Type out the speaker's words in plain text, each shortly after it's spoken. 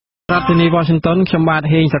រដ្ឋធានី Washington ខ្ញុំបាទ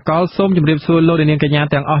ហេងសកលសូមជម្រាបសួរលោកនាងកញ្ញា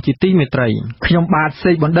ទាំងអស់ជាទីមេត្រីខ្ញុំបាទ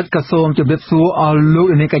សេកបណ្ឌិតក៏សូមជម្រាបសួរអស់លោក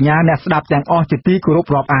នាងកញ្ញាអ្នកស្ដាប់ទាំងអស់ជាទីគោរព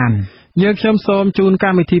រាប់អានយើងខ្ញុំសូមជូនក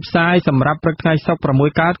ម្មវិធីផ្សាយសម្រាប់ព្រឹកថ្ងៃសុក្រ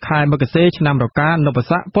6កើតខែមករាឆ្នាំរកានព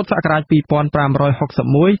ស័កពុទ្ធសករាជ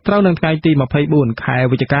2561ត្រូវនៅថ្ងៃទី24ខែ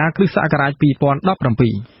វិច្ឆិកាគ្រិស្តសករាជ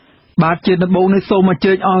2017បាទជាដំបូងនេះសូមអញ្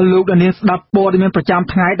ជើញអស់លោកនាងស្ដាប់ព័ត៌មានប្រចាំ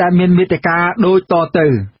ថ្ងៃដែលមានមេត្តាដូចតទៅ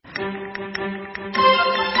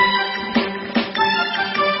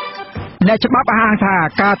អ្នកច្បាប់អះអាងថា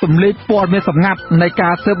ការទម្លាយព័ត៌មានសម្ងាត់នៃកា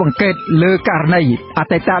រស៊ើបអង្កេតលើករណីអ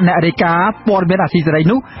តីតអ្នករាយការណ៍ព័ត៌មានអាស៊ីសេរី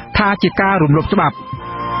នោះថាជាការរំលោភច្បាប់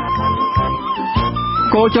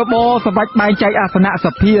គោចបសម្រាប់បែងចែកអាសនៈស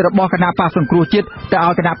ភារបស់គណៈបកសង្គ្រោះជាតិទៅ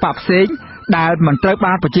ឲ្យគណៈបកផ្សេងដែលមិនត្រូវ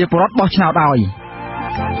បានប្រជាពលរដ្ឋបោះឆ្នោតឲ្យ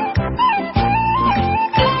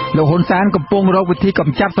លោកហ៊ុនសែនកំពុងរកវិធីក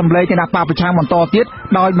ម្ចាត់សម្លេងគណៈបកប្រឆាំងបន្តទៀត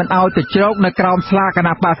ដោយមិនឲ្យទៅជ្រកនៅក្រោមស្លាកគ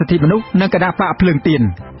ណៈបកសិទ្ធិមនុស្សនិងគណៈបកភ្លើងទៀន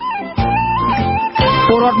ព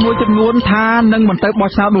លរដ្ឋមួយចំនួនថានឹងមិនទៅបោះ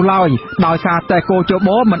ឆ្នោតនោះឡើយដោយសារតែគោចប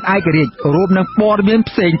មិនឯករាជ្យរួមនឹងព័ត៌មាន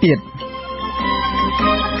ផ្សេងទៀត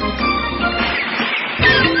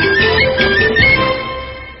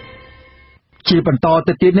ជាបន្ត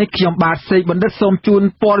ទៅទៀតនេះខ្ញុំបាទសេកបណ្ឌិតសូមជូន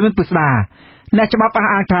ព័ត៌មានពិស្ដាអ្នកច្បាប់អះ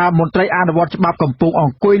អាងថាមន្ត្រីអនុវត្តច្បាប់កំពុងអ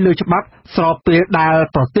ង្គុយលើច្បាប់ស្របពេលដែល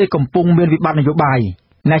ប្រទេសកំពុងមានវិបត្តិនយោបាយ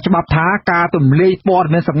អ្នកច្បាប់ថាការទម្លាយព័ត៌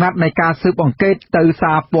មានសម្ងាត់នៃការស៊ើបអង្កេតទៅ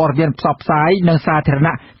សារព័ត៌មានផ្សព្វផ្សាយនិងសាធារ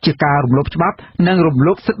ណៈជាការរំលោភច្បាប់និងរំ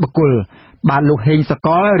លោភសិទ្ធិបុគ្គលបាទលោកហេងសក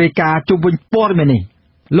លរាយការណ៍ជុំវិញព័ត៌មាននេះ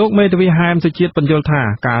លោកមេធាវីហែមសុជាតិបញ្យល់ថា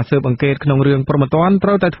ការស៊ើបអង្កេតក្នុងរឿងព្រហ្មទណ្ឌត្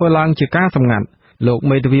រូវតែធ្វើឡើងជាការសម្ងាត់លោក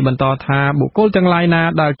មេធាវីបន្តថាបុគ្គលទាំងឡាយណា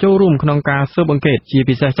ដែលចូលរួមក្នុងការស៊ើបអង្កេតជា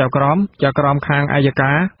ពិសេសចៅក្រមខាងអัย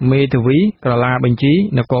ការមេធាវីក្រឡាបញ្ជី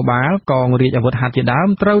នគរបាលកងរាជអាវុធហត្ថជាដើម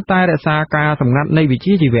ត្រូវតែរក្សាការសម្ងាត់នៃវិជ្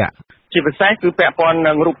ជាជីវៈជាពិសេសគឺពាក់ព័ន្ធ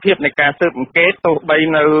នឹងរូបភាពនៃការស៊ើបអង្កេតទោះបី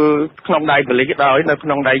នៅក្នុងដៃប៉ូលីសក៏ដោយនៅក្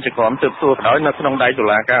នុងដៃចក្រមស៊ើបសួរក៏ដោយនៅក្នុងដៃតុ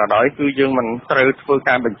លាការក៏ដោយគឺយើងមិនត្រូវធ្វើ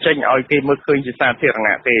ការបញ្ចេញឲ្យគេមើលឃើញជាសាធារ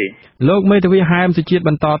ណៈទេលោកមេធាវីហែមសុជាតិប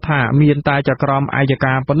ន្តថាមានតែចក្រមអัย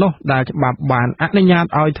ការប៉ុណ្ណោះដែលច្បាប់បានអនុញ្ញាត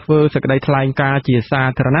ឲ្យធ្វើសេចក្តីថ្លែងការណ៍ជាសា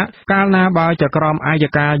ធារណៈកាលណាបើចក្រមអัย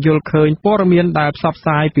ការយល់ឃើញព័ត៌មានដែលផ្សព្វផ្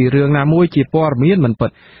សាយពីរឿងណាមួយជាព័ត៌មានមិនពិត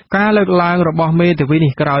ការលើកឡើងរបស់មេធាវី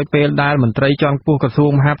នេះក្រោយពេលដែលមន្ត្រីជាន់ខ្ពស់ក្រសួ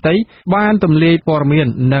ងមហាផ្ទៃបានទម្លាយព័ត៌មាន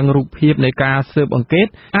និងរូបភាពនៃការស៊ើបអង្កេត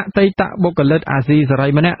អតីតបុគ្គលិកអាស៊ីសេរី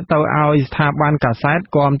ម្នាក់ទៅឲ្យស្ថាប័នកាសែត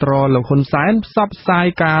គាំទ្រលោកហ៊ុនសែនផ្សព្វផ្សាយ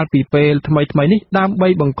កាលពីពេលថ្មីនេះដើម្បី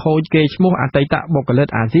បង្ខូចកេរ្តិ៍ឈ្មោះអតីតបុគ្គលិក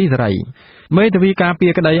អាស៊ីសេរីមេធាវីការពា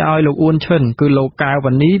រក្តីឲ្យលោកអ៊ួនឈិនគឺលោកកែវវ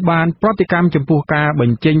ណ្ណីបានប្រតិកម្មចំពោះការប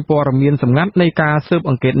ញ្ចេញព័ត៌មានសម្ងាត់នៃការស៊ើប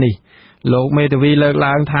អង្កេតនេះលោកមេធាវីលើក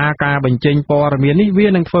ឡើងថាការបញ្ចេញព័ត៌មាននេះវា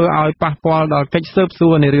នឹងធ្វើឲ្យប៉ះពាល់ដល់កិច្ចស៊ើបសួ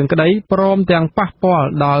រនៃរឿងក្តីព្រមទាំងប៉ះពាល់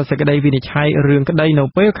ដល់សេចក្តីវិនិច្ឆ័យរឿងក្តីនៅ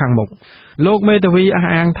ពេលខាងមុខលោកមេធាវីអះ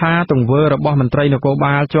អាងថាទង្វើរបស់មន្ត្រីនគរ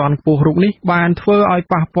បាលជាន់ខ្ពស់រូបនេះបានធ្វើឲ្យ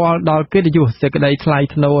ប៉ះពាល់ដល់កិត្តិយសសេចក្តីថ្លៃ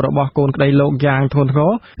ថ្នូររបស់កូនក្តីលោកយ៉ាងធ្ងន់ធ្ង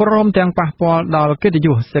រព្រមទាំងប៉ះពាល់ដល់កិត្តិយ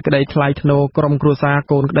សសេចក្តីថ្លៃថ្នូរក្រុមគ្រួសារ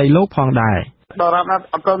កូនក្តីលោកផងដែរដរាបណាត់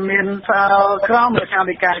អត់មានសារក្រមលេខា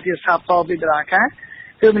ធិការជាស្ថាប័នវិទ្យាការ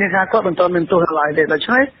គឺមានថាគាត់បន្តមានទោសឡើយទេដូច្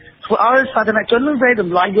នេះធ្វើឲ្យសាធារណជននឹងវាត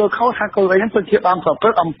ម្លៃយកខុសថាកូនវិញពិតជាបានប្រព្រឹ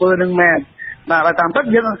ត្តអំពើនឹងមែនតែតាមពិត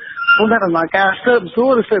យើងពុំតែដំណើរការស៊ើបសួ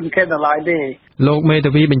រឬស៊ើបអង្កេតឡើយទេលោកមេ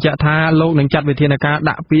ធាវីបញ្ជាក់ថាលោកនឹងចាត់វិធានការ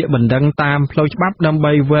ដាក់ពាក្យបណ្ដឹងតាមផ្លូវច្បាប់ដើម្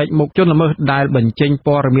បីវែកមុខជនល្មើសដែលបញ្ចេញ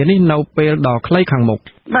ព័ត៌មាននេះនៅពេលដ៏ខ្លីខាងមុខ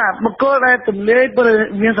បាទបុគ្គលដែលទម្លាយព័ត៌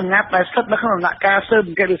មានសម្ងាត់ដែលស្ថិតនៅក្នុងដំណាក់កាលស៊ើប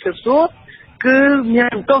អង្កេតឬស៊ើបសួរគឺមា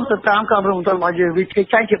នទោសទៅតាមក្រមព្រហ្មទណ្ឌរបស់យើងវាជា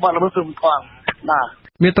ចែងជាបទល្មើសព្រហ្មទណ្ឌបាទ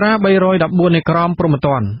មាត្រា314នៃក្រមព្រហ្មទ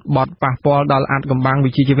ណ្ឌបទប៉ះពាល់ដល់អាថ៌កំបាំងវិ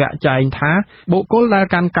ជ្ជាជីវៈចែងថាបុគ្គលដែល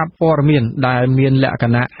កាន់កាប់ព័ត៌មានដែលមានលក្ខ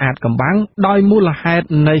ណៈអាថ៌កំបាំងដោយមូលហេតុ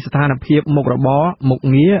នៃស្ថានភាពមុខរបរមុខ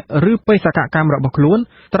ងារឬបេសកកម្មរបស់ខ្លួន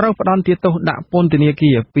ត្រូវផ្តន្ទាទោសដាក់ពន្ធនា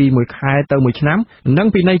គារពី1ខែទៅ1ឆ្នាំនិង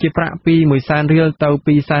ពិន័យជាប្រាក់ពី100,000រៀលទៅ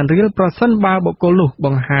200,000រៀលប្រសិនបើបុគ្គលនោះប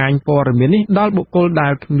ង្ហាញព័ត៌មាននេះដល់បុគ្គលដែ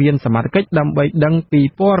លគ្មានសមត្ថកិច្ចដើម្បីដឹងពី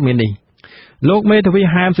ព័ត៌មាននេះលោកមេធាវី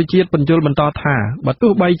ហែមសុជាតិបញ្យល់បន្តថាបើ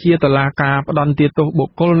ទោះបីជាតុលាការផ្តន្ទាទោសបុ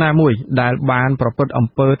គ្គលណាមួយដែលបានប្រព្រឹត្តអំ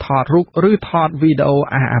ពើថតរូបឬថតវីដេអូ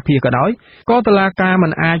អាភាសក៏ដោយក៏តុលាការមិ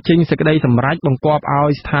នអាចចេញសេចក្តីសម្រេចបង្គាប់ឲ្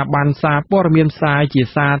យស្ថាប័នសារព័ត៌មានផ្សាយជា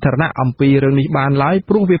សាធារណៈអំពីរឿងនេះបានឡើយ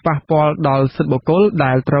ព្រោះវាប៉ះពាល់ដល់សិទ្ធិបុគ្គល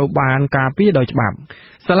ដែលត្រូវបានការពារដោយច្បាប់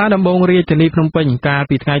សាលាដំបងរាជធានីភ្នំពេញកាល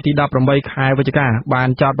ពីថ្ងៃទី18ខែវិច្ឆិកាបាន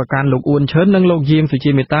ចោទប្រកាន់លោកអ៊ួនឈិននិងលោកយាងសុ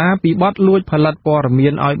ជាមេតាពីបទលួចផលិតព័ត៌មា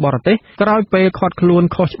នឲ្យបរទេសក្រោយពេលឃាត់ខ្លួន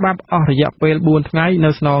ខុសច្បាប់អស់រយៈពេល4ថ្ងៃនៅ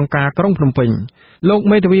ស្នងការក្រុងភ្នំពេញលោក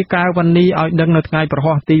មេធាវីកៅវណ្ណីឲ្យដឹងនៅថ្ងៃប្រ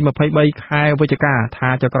ហ័សទី23ខែវិច្ឆិកាថា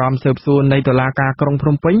ចក្រមស៊ើបសួរនៃតុលាការក្រុងភ្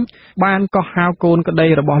នំពេញបានកោះហៅកូនក្តី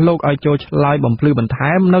របស់លោកឲ្យចូលឆ្លើយបំភ្លឺបន្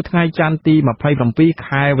ថែមនៅថ្ងៃច័ន្ទទី27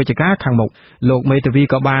ខែវិច្ឆិកាខាងមុខលោកមេធាវី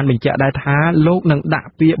ក៏បានបញ្ជាក់ដែរថាលោកនឹងដាក់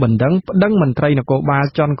ពាក្យបណ្ដឹងប្តឹងមន្ត្រីនគរបាល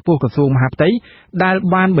ជាន់ខ្ពស់ក្រសួងមហាផ្ទៃដែល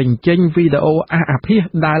បានបញ្ចេញវីដេអូអះអាភាស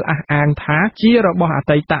ដែលអះអាងថាជារបស់អ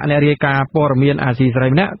តីតអ្នករាយការណ៍ព័ត៌មានអាស៊ីសេរី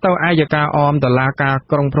ម្នាក់ទៅអัยការអមតុលាការ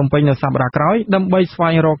ក្រុងភ្នំពេញនៅសប្តាហ៍ក្រោយដើម្បីស្វែ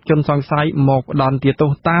ងរកជនសង្ស័យមកផ្ដន្ទាទោ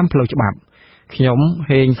សតាមផ្លូវច្បាប់ខ្ញុំ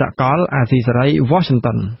ហេងសកលអាស៊ីសេរី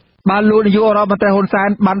Washington បានលោកនាយករដ្ឋមន្ត្រីហ៊ុនសែន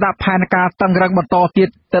បានដាក់ផែនការតឹងរឹងបន្តទៀត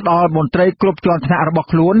ទៅដល់មន្ត្រីគ្រប់ជាន់ថ្នាក់របស់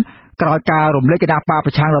ខ្លួនក្រោយការរំលែកគណៈបក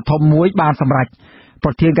ប្រឆាំងដ៏ធំមួយបានសម្រេច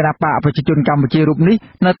ប្រធានគណៈបកប្រជាជនកម្ពុជារូបនេះ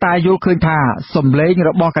នៅតែយល់ឃើញថាសម្លេង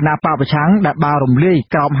របស់គណៈបកប្រឆាំងដែលបានរំលាយ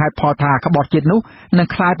ក្រោមហេតុផលថាក្បត់ជាតិនោះនឹង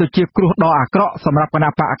ក្លាយទៅជាគ្រោះដ៏អាក្រក់សម្រាប់គណៈ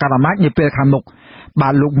បកកណ្ដាលអំណាចនាពេលខាងមុខបា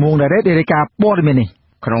នលោកមួងដារ៉េតរាយការណ៍ព័ត៌មាននេះ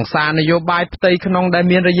ក្នុងសារនយោបាយផ្ទៃក្នុងដែល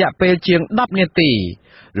មានរយៈពេលជាង10នាទី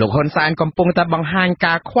លោកហ៊ុនសែនកំពុងតែបង្ហាញ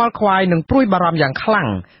ការខ្វល់ខ្វាយនិងព្រួយបារម្ភយ៉ាងខ្លាំង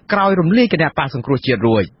ក្រោយរំលាយគណៈបកសង្គ្រោះជាតិ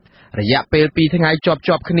រួចរយៈពេល2ថ្ងៃជា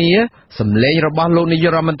ប់គ្នាសម្លេងរបស់លោកនាយ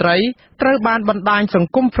ករដ្ឋមន្ត្រីត្រូវបានបណ្ដាញស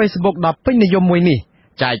ង្គម Facebook ដ៏ពេញនិយមមួយនេះ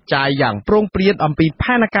ចែកចាយយ៉ាងព្រោងព្រាតអំពី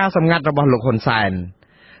ផែនការសម្ងាត់របស់លោកហ៊ុនសែន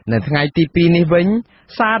នៅថ្ងៃទី2នេះវិញ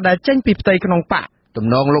សារដែលចេញពីផ្ទៃក្នុងបកទំ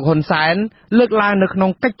នងលោកហ៊ុនសែនលើកឡើងនៅក្នុង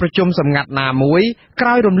កិច្ចប្រជុំសម្ងាត់ណាមួយក្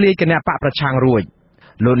រោយរំលាយគណៈបកប្រឆាំងរួច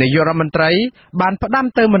លោកនាយករដ្ឋមន្ត្រីបានផ្ដាំ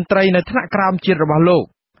ទៅមន្ត្រីនៅថ្នាក់ក្រោមជាតិរបស់លោក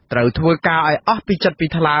ត្រូវធ្វើការឲ្យអស់ពីចិត្តពី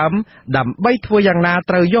ថ្លើមដើម្បីធ្វើយ៉ាងណា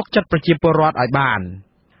ត្រូវយកចិត្តប្រជាពលរដ្ឋឲ្យបាន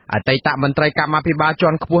អតីតមន្ត្រីកម្មាភិបាលជា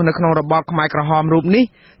ន់ខ្ពស់នៅក្នុងរបបខ្មែរក្រហមរូបនេះ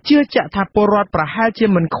ជឿជាក់ថាពលរដ្ឋប្រហែលជា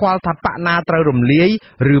មិនខ្វល់ថាបកណាត្រូវរំលាយ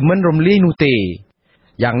ឬមិនរំលាយនោះទេ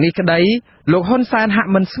យ៉ាងនេះក្តីលោកហ៊ុនសែនហា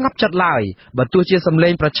ក់មិនស្ងប់ចិត្តឡើយបើទោះជាសម្លេ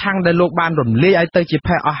ងប្រឆាំងដែលលោកបានរំលាយឲ្យទៅជា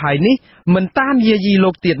ផេះអស់ហើយនេះមិនតាមយាយីលោ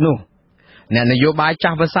កទៀតនោះអ្នកនយោបាយចា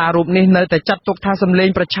ស់វសារូបនេះនៅតែចាត់ទុកថាសម្លេង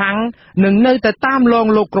ប្រឆាំងនឹងនៅតែតាមលង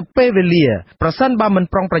លោកគ្រប់ពេលវេលាប្រសិនបើមិន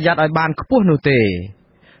ប្រុងប្រយ័ត្នឲ្យបានខ្ពស់នោះទេ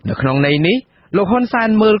នៅក្នុងន័យនេះលោកហ៊ុនសែន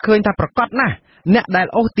មើលឃើញថាប្រកបណាស់អ្នកដែល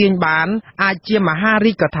អូសទាញបានអាចជាមហា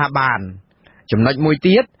រាជក៏ថាបានចំណុចមួយ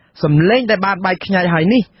ទៀតសម្លេងដែលបានបែកខ្ញែកហើយ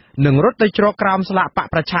នេះនឹងរត់ទៅជ្រកក្រោមស្លាកបក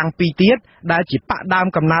ប្រឆាំងពីរទៀតដែលជាបកដើម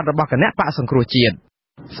កំណើតរបស់គណៈបកសង្គ្រោះជាតិ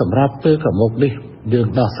សម្រាប់ពេលខាងមុខនេះយើង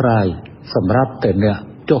ដោះស្រាយសម្រាប់តែអ្នក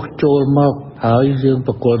ចុះចូលមកហើយយើងប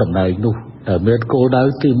កគលតំណែងនោះតែមានគោលដៅ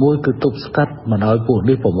ទី1គឺទប់ស្កាត់មិនឲ្យពួក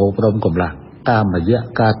នេះប្រមូលផ្ដុំកម្លាំងតាមរយៈ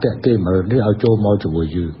ការតាក់ទាញមើលនេះឲ្យចូលមកជាមួយ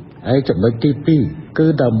យើងហើយចំណុចទី2គឺ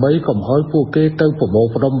ដើម្បីកុំឲ្យពួកគេទៅប្រមូល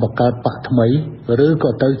ផ្ដុំបង្កើតបកថ្មីឬក៏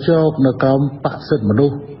ទៅចោកនៅក្រោមបកសិទ្ធិមនុ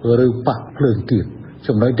ស្សឬបកភ្លើងទៀត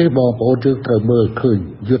ចំណុចនេះបងប្អូនយើងត្រូវមើលឃើញ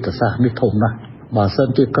យុទ្ធសាស្ត្រនេះធំណាស់បើសិន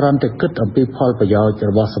ជាគ្រាន់តែគិតអំពីផលប្រយោជន៍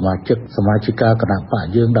របស់សមាជិកគណៈបក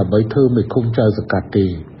យើងដើម្បីធ្វើមេឃុំចៅសង្កាត់ទេ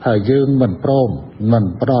ហើយយើងមិន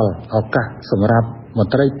ផ្ដល់ឱកាសសម្រាប់ម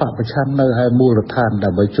ន្ត្រីបកប្រឆាំងនៅឯមូលដ្ឋានដើ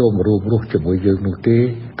ម្បីចូលមករួមរស់ជាមួយយើងនោះទេ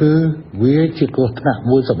គឺវាជាគ្រោះថ្នាក់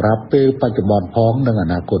មួយសម្រាប់ពេលបច្ចុប្បន្នផងនិងអ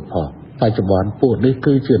នាគតផងបច្ចុប្បន្នពួកនេះ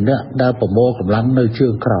គឺជាអ្នកដែលប្រមូលកម្លាំងនៅជើ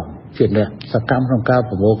ងក្រោមជាអ្នកសកម្មក្នុងការ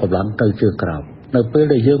ប្រមូលកម្លាំងទៅជើងក្រោមនៅពេល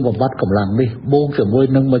ដែលយើងបំបត្តិកម្លាំងនេះបូកជាមួយ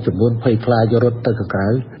នឹងមួយចំនួនភ័យខ្លាចរត់ទៅខាងក្រៅ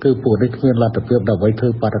គឺពួកនេះគ្មានលទ្ធភាពដើម្បីធ្វើ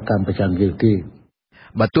បាតកម្មប្រឆាំងយើងទេ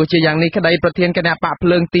បើទោះជាយ៉ាងនេះក្តីប្រធានគណៈបកភ្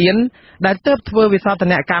លើងទៀនដែលទើបធ្វើវិសោធ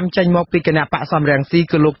នកម្មចេញមកពីគណៈបកសំរងស៊ី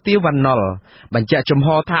គឺលោកទាវវណ្ណុលបញ្ជាក់ជំហ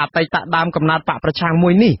រថាអតីតដើមកំណើតបកប្រឆាំងមួ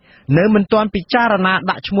យនេះនៅមិនទាន់ពិចារណា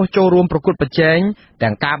ដាក់ឈ្មោះចូលរួមប្រកួតប្រជែង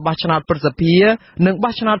ទាំងការបោះឆ្នោតព្រឹទ្ធសភានិង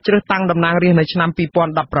បោះឆ្នោតជ្រើសតាំងតំណាងរាស្ត្រនៅឆ្នាំ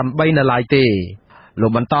2018នៅឡើយទេលោ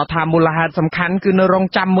កបន្តថាមូលហេតុសំខាន់គឺនៅរង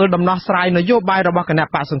ចាំមើលដំណោះស្រាយនយោបាយរបស់គណៈ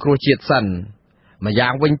បកសង្គ្រោះជាតិសិនម្យ៉ា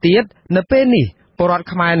ងវិញទៀតនៅពេលនេះពលរដ្ឋ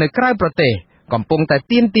ខ្មែរនៅក្រៅប្រទេសកំពុងតែ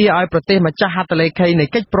ទាមទារឲ្យប្រទេសម្ចាស់ហត្ថលេខីនៃ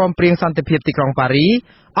កិច្ចព្រមព្រៀងសន្តិភាពទីក្រុងប៉ារី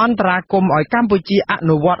អន្តរាគមន៍ឲ្យកម្ពុជាអ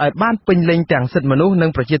នុវត្តឲ្យបានពេញលេញទាំងសិទ្ធិមនុស្សនិង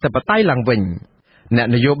ប្រជាធិបតេយ្យឡើងវិញអ្នក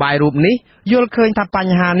នយោបាយរូបនេះយល់ឃើញថាប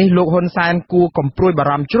ញ្ហានេះលោកហ៊ុនសែនគួរកំព្រួយបា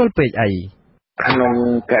រម្ភជ្រុលពេកអីក្នុង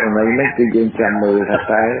ករណីនេះគឺយើងចាំមើលថា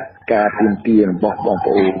តើការទាមទាររបស់បង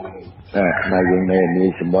ប្អូនដែលយើងនៅនី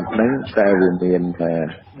សមុទ្រហ្នឹងតែវាមាន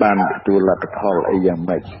បានទទួលលទ្ធផលអីយ៉ាង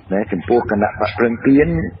ម៉េចណាចំពោះគណៈបកព្រឹងទៀន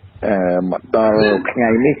មកដល់ថ្ងៃ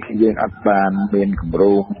នេះគឺយើងអត់បានមានគម្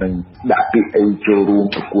រោងនឹងដាក់ពាក្យអីចូលរួម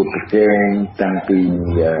ប្រកួតប្រជែងតាំងពី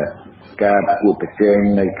ការប្រកួតប្រជែង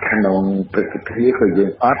នៅក្នុងព្រឹត្តិការណ៍ក៏យើ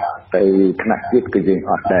ងអត់ទៅថ្នាក់ជាតិក៏យើង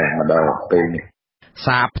អត់ដែរមកដល់ពេលនេះ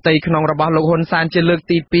សារផ្ទៃក្នុងរបស់លោកហ៊ុនសែនជាលើក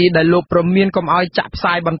ទី2ដែលលោកព្រមានកុំឲ្យចាក់ផ្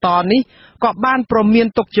សាយបន្តនេះក៏បានព្រមាន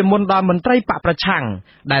ទុកជាមុនដល់មន្ត្រីបកប្រឆាំង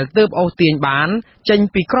ដែលទើបអូសទាញបានចេញ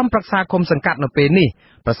ពីក្រុមប្រឹក្សាគុំសង្កាត់នៅពេលនេះ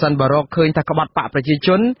ប្រសិនបើរកឃើញថាក្បត់បកប្រជាជ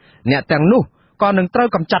នអ្នកទាំងនោះក៏នឹងត្រូវ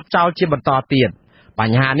កម្ចាត់ចោលជាបន្តទៀតប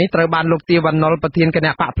ញ្ហានេះត្រូវបានលោកទាវណ្ណុលប្រធានគ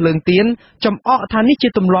ណៈបកភ្លើងទៀនចំអកថានេះជា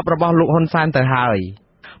ទម្លាប់របស់លោកហ៊ុនសែនទៅហើយ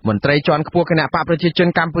មន្ត្រីជាន់ខ្ពស់គណៈបកប្រជាជន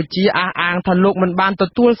កម្ពុជាអះអាងថាលោកមិនបានទ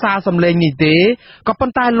ទួលសារសម្លេងនេះទេក៏ប៉ុ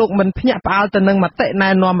ន្តែលោកមិនភ្ញាក់ផ្អើលទៅនឹងមតិណែ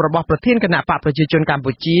នាំរបស់ប្រធានគណៈបកប្រជាជនកម្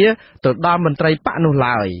ពុជាទៅដល់មន្ត្រីបកនោះ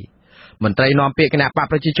ឡើយមន្ត្រីនាំពាក្យគណៈបក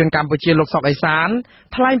ប្រជាជនកម្ពុជាលោកសុកអេសាន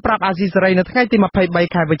ថ្លែងប្រាប់អាស៊ីសេរីនៅថ្ងៃទី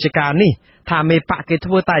23ខែវិច្ឆិកានេះថាមេបកគេ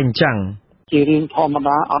ធ្វើតែអញ្ចឹងជារឿងធម្ម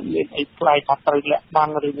តាអត់មានអីប្លែកថាត្រូវលាក់បាំ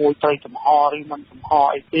ងឬមួយត្រូវចំហឬមិនចំហ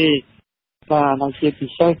អីទេបាទនៅជាពិ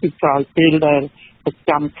សេសគឺក្រោយពេលដែលប្រ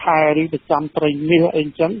ចាំខែឬប្រចាំត្រីមាសអី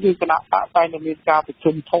ចឹងគឺគណៈបកតែមានការប្រ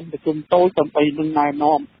ជុំធំប្រជុំតូចដើម្បីនឹងណែ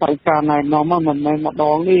នាំហើយការណែនាំមិនមែនម្ដ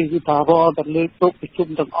ងនេះគឺថារាល់តែលើកទុកប្រជុំ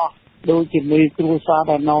ទាំងអស់ដូចជាមេគ្រួសារ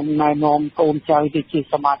ដែលណែនាំកូនចៅទៅជា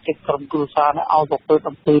សមាជិកក្រុមគ្រួសារឲ្យប្រព្រឹត្ត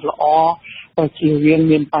អំពើល្អតែជារឿង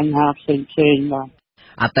មានបញ្ហាផ្សេងបាទ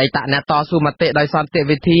អតីតអ្នកតស៊ូមតិដោយសន្តិ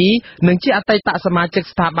វិធីនិងជាអតីតសមាជិក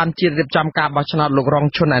ស្ថាប័នជាតិរៀបចំការបោះឆ្នោតលោករង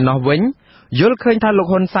ឈុនឯណោះវិញយល់ឃើញថាលោក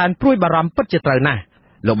ហ៊ុនសែនព្រួយបារម្ភពិតជាត្រូវណាស់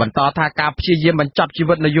លោកបន្តថាការព្យាយាមបញ្ចប់ជី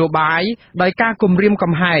វិតនយោបាយដោយការគំរាម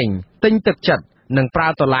កំហែងទិញទឹកចិត្តនិងប្រើ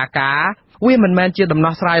តុលាការវាមិនមែនជាដំ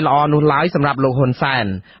ណោះស្រាយល្អនោះឡើយសម្រាប់លោកហ៊ុនសែន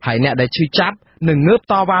ហើយអ្នកដែលឈឺចាប់នឹងងើប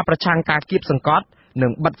តវ៉ាប្រឆាំងការគៀបសង្កត់និ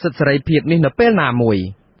ងបិទសិទ្ធិសេរីភាពនេះនៅពេលណាមួយ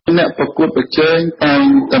អ្នកប្រកួតប្រជែងតែង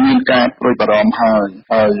តែមានការព្រួយបារម្ភ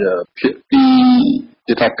ហើយភាគី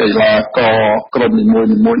ជាថាកីឡាករក្រុមនីមួយៗ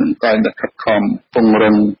នឹងតែងតែខិតខំពង្រឹ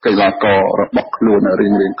ងកីឡាកររបស់ខ្លួនរៀ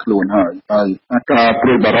ងៗខ្លួនហើយការព្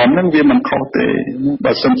រួយបារម្ភហ្នឹងវាមិនខុសទេ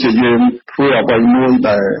បើសិនជាយើងធ្វើអ្វីមួយ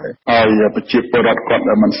ដែលឲ្យប្រជាពលរដ្ឋគាត់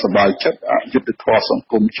មិនសប្បាយចិត្តអយុត្តិធម៌សង្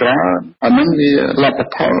គមច្រើនអាហ្នឹងវាលទ្ធ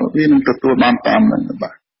ផលវានឹងទទួលបានតាមហ្នឹង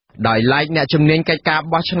បាទដោយឡែកអ្នកជំនាញកិច្ចការ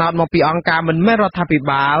បោះឆ្នោតមកពីអង្គការមិនមែនរដ្ឋាភិ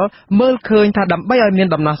បាលមើលឃើញថាដើម្បីឲ្យមាន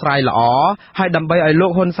ដំណោះស្រាយល្អហើយដើម្បីឲ្យលោ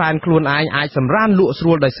កហ៊ុនសែនខ្លួនឯងអាចសម្រានលក់ស្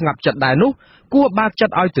រួលដោយស្ងប់ចិត្តដែរនោះគួរបើកចិ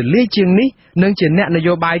ត្តឲ្យទូលាយជាងនេះនិងជាអ្នកន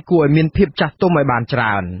យោបាយគួរឲ្យមានភាពចាស់ទុំឲ្យបានច្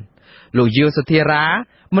រើនលោកយាវសុធារា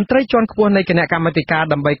មន្ត្រីជាន់ខ្ពស់នៃគណៈកម្មាធិការ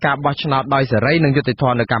ដើម្បីការបោះឆ្នោតដោយសេរីនិងយុត្តិធ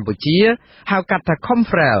ម៌នៅកម្ពុជាហៅកាត់ថា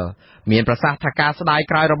Khmer មានប្រសាសន៍ថាការស្ដាយ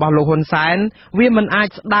ក្រោយរបស់លោកហ៊ុនសែនវាមិនអាច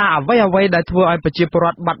ស្ដារអ្វីៗដែលធ្វើឲ្យប្រជាពលរ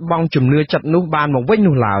ដ្ឋបាត់បង់ជំនឿចិត្តនោះបានមកវិញ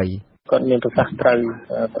នោះឡើយគាត់មានប្រសាសន៍ត្រូវ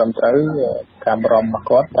ត្រឹមត្រូវការបារម្ភរបស់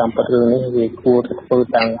គាត់តាមពិតរឿងនេះវាគួរតែធ្វើ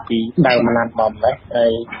តាំងពីដើមណាត់មកម្លេះហើ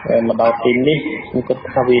យមកដល់ពេលនេះខ្ញុំគិត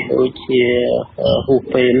ថាវាដូចជាហួស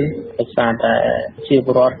ពេលដោយសារតែជាព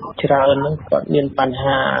លរដ្ឋច្រើនហ្នឹងគាត់មានបញ្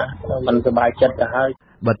ហាមិនសប្បាយចិត្តទៅហើយ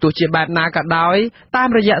បើទោះជាបែបណាក៏ដោយតាម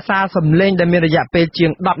រយៈសារសម្លេងដែលមានរយៈពេលជា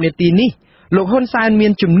ង10នាទីនេះលោកហ៊ុនសែនមា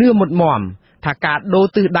នជំនឿមុតមមថាការដូរ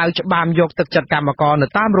ទិសដៅច្បាមយកទឹកចិត្តកម្មករនៅ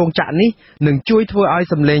តាមរោងចក្រនេះនឹងជួយធ្វើឲ្យ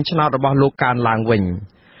សម្លេងឆ្នោតរបស់លោកកើនឡើងវិញ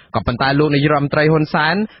ក៏ប៉ុន្តែលោកនាយរដ្ឋមន្ត្រីហ៊ុនសែ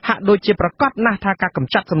នហាក់ដូចជាប្រកាសណាស់ថាការក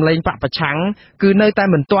ម្ចាត់សម្លេងបកប្រឆាំងគឺនៅតែ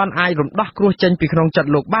មិនទាន់អាចរំដោះគ្រោះចេញពីក្នុងចិត្ត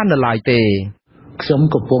លោកបាននៅឡើយទេខ្ញុំ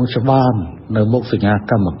កំពុងច្បាមនៅមុខសញ្ញា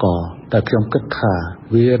កម្មករតែខ្ញុំគិតថា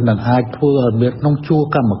វានឹងអាចធ្វើឲ្យមានក្នុងជួរ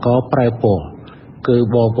កម្មករប្រែពណ៌គឺ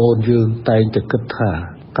បងប្អូនយើងតែងតែគិតថា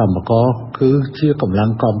កម្មករគឺជាកម្លាំង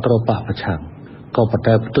គ្រប់គ្រងបកប្រឆាំងក៏ប៉ុន្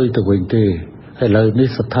តែផ្ទុយទៅវិញទេឥឡូវនេះ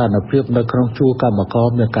ស្ថានភាពនៅក្នុងជួរកម្មករ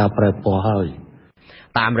មានការប្រែពណ៌ហើយ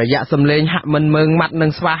តាមរយៈសម្លេងហាក់មិនមើងម៉ាត់និ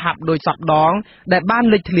ងស្វាហាប់ដោយសពដងដែលបាន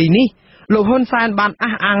លេចធ្លីនេះលោកហ៊ុនសែនបាន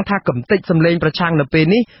អះអាងថាកំទេចសម្លេងប្រឆាំងនៅពេល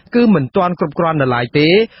នេះគឺមិនទាន់គ្រប់គ្រាន់នៅឡើយទេ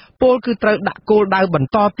ពលគឺត្រូវដាក់គោលដៅបន្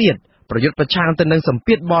តទៀតប្រយុទ្ធប្រឆាំងទៅនឹងសម្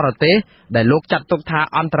ពាធបរទេសដែលលោកចាត់ទុកថា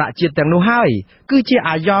អន្តរជាតិទាំងនោះហើយគឺជា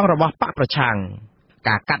អាយ៉ងរបស់បកប្រឆាំង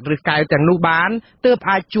ការកាត់ឬកែវទាំងនោះបានទើប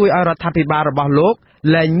អាចជួយឲ្យរដ្ឋាភិបាលរបស់លោក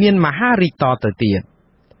លែងមានមហារីកតទៅទៀត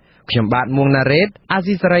ខ្ញុំបាទមួងណារ៉េតអា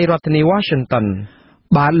ស៊ីសេរីរដ្ឋធានី Washington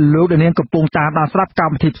បាទលោកនាងកំពុងតាមដានស្ដាប់ក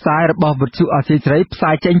ម្មវិធីផ្សាយរបស់វិទ្យុអាស៊ីសេរីផ្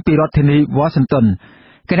សាយចេញពីរដ្ឋធានី Washington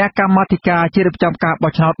គណៈកម្មាធិការជាតិរៀបចំការ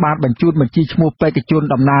បោះឆ្នោតបានបញ្ជូនបញ្ជីឈ្មោះបេក្ខជន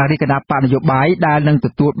តំណាងរាជគណៈបកនយោបាយដែលនឹងទ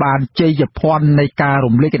ទួលបានជ័យភ័ណ្ឌនៃការ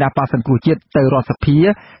រំលាយគណៈបកសង្គ្រោះជាតិទៅរដ្ឋសភា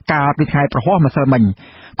កាលពីថ្ងៃប្រហោះម្សិលមិញ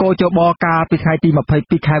កោជបកាលពីថ្ងៃទី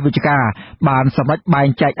22ខែវិច្ឆិកាបានសម្រេចបែង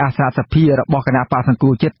ចែកអាសនៈសភារបស់គណៈបកសង្គ្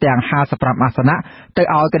រោះជាតិទាំង55អាសនៈទៅ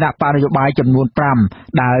ឲ្យគណៈបកនយោបាយចំនួន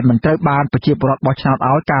5ដែលមិនត្រូវបានប្រជាពលរដ្ឋបោះឆ្នោត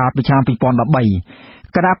ឲ្យកាលពីឆ្នាំ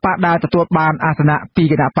2013គណៈបកដែលទទួលបានអាសនៈពី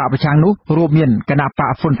គណៈបកប្រឆាំងនោះរួមមានគណៈបក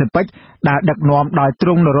ហ៊ុនស៊ិនពេជ្រដែលដឹកនាំដោយទ្រ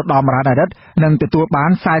ង់នរោត្តមរណរដ្ឋនឹងទទួលបាន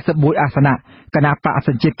41អាសនៈគណៈបកស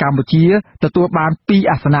ញ្ជាតិកម្ពុជាទទួលបាន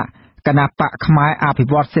2អាសនៈគណៈបកខ្មែរអភិ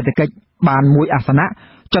វឌ្ឍសេដ្ឋកិច្ចបាន1អាសនៈ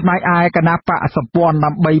ចំណែកឯគណៈបកសម្ព័ន្ធដើ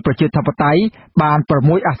ម្បីប្រជាធិបតេយ្យបាន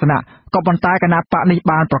6អាសនៈក៏ប៉ុន្តែគណៈបកនេះ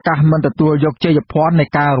បានប្រកាសមិនទទួលយកជ័យភ័ណ្ឌនៃ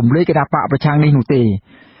ការរំលាយគណៈបកប្រឆាំងនេះនោះទេ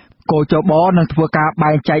គោចបនឹងធ្វើការ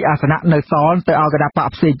បែងចែកអាសនៈនៅសល់ទៅឲ្យគណៈបក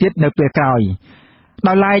ផ្សេងទៀតនៅពេលក្រោយ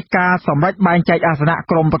ដោយឡែកការសម្រេចបែងចែកអាសនៈ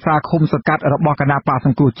ក្រុមប្រឹក្សាឃុំសង្កាត់របស់គណៈបកស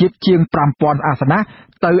ង្គ្រោះជាតិជាង 5000 អាសនៈ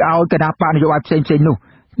ទៅឲ្យគណៈបកនយោបាយផ្សេងៗនោះ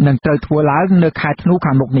នឹងត្រូវធ្វើឡើងនៅខែធ្នូ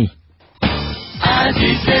ខាងមុខនេះ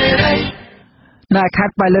នៅខេ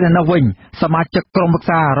ត្តបៃលិននៅវិញសមាជិកក្រុមប្រឹក្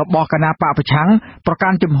សារបស់គណៈបកប្រឆាំងប្រកា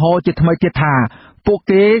ន់ជំហរជាថ្មីទៀតថាពួក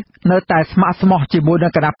គេនៅតែស្ម័គ្រស្មោះជាមួយនឹ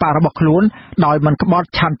ងគណៈបករបស់ខ្លួនដោយមិនក្បត់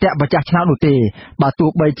ឆន្ទៈម្ចាស់ឆ្នោតនោះទេបើទោះ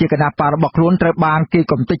បីជាគណៈបករបស់ខ្លួនត្រូវបានគេ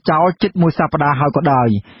កំទេចចោលជិត1សប្តាហ៍ហើយក៏ដោយ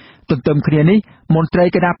ទន្ទឹមគ្នានេះមន្ត្រី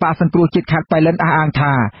គណៈបកសង្គ្រោះជាតិខេត្តបៃលិនអះអាង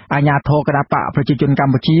ថាអាជ្ញាធរគណៈបកប្រជាជនក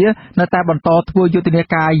ម្ពុជានៅតែបន្តធ្វើយុទ្ធនា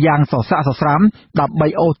ការយ៉ាងសស្រាក់សស្រាំដើម្បី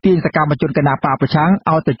អូសទាញសកម្មជនគណៈបកប្រឆាំង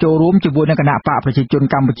ឲ្យទៅចូលរួមជាមួយនឹងគណៈបកប្រជាជន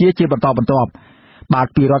កម្ពុជាជាបន្តបន្ទាប់បាទ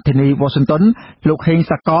ពីរដ្ឋធានី Washington លោកហេង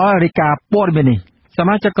សកលរាយការណ៍ព័ត៌មាននេះស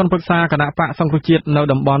មាជិកក្រុមប្រឹក្សាគណៈបកសង្គ្រោះជាតិនៅ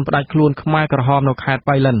តំបន់ផ្ដាច់ខ្លួនខ្មែរក្រហមនៅខេត្ត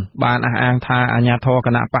បៃលិនបានអះអាងថាអាជ្ញាធរគ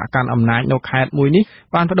ណៈបកកាន់អំណាចនៅខេត្តមួយនេះ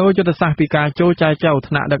បានបដូរយុទ្ធសាស្ត្រពីការចូលចែកចៅ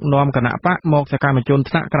ថ្នាក់ដឹកនាំគណៈបកមកសកម្មជន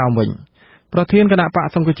ថ្នាក់ក្រោមវិញប្រធានគណៈបក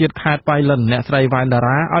សង្គ្រោះជាតិខេត្តបៃលិនអ្នកស្រីវ៉ែនតា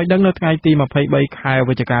រាឲ្យដឹងនៅថ្ងៃទី23ខែ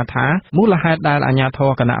វិច្ឆិកាថាមូលហេតុដែលអាជ្ញាធ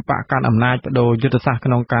រគណៈបកកាន់អំណាចបដូរយុទ្ធសាស្ត្រ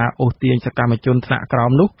ក្នុងការអូសទាញសកម្មជនថ្នាក់ក្រោ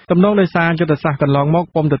មនោះទំនងដោយសារយុទ្ធសាស្ត្រកន្លងមក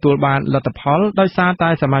ពុំទទួលបានលទ្ធផលដោយសារតែ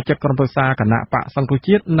សមាជិកក្រុមប្រឹក្សាគណៈបកសង្គ្រោះ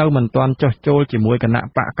ជាតិនៅមិនទាន់ចុះចូលជាមួយគណៈ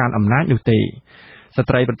បកកាន់អំណាចនោះទេស្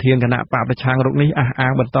ត្រីប្រធានគណៈបកប្រឆាំងរូបនេះអះអា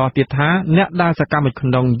ងបន្តទៀតថាអ្នកដែលសកម្មក្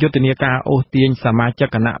នុងយុទ្ធនាការអូសទាញសមាជិក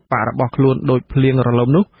គណៈបករបស់ខ្លួនដោយភ្លៀងរលំ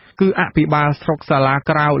នោះគឺអភិបាលស្រុកសាឡា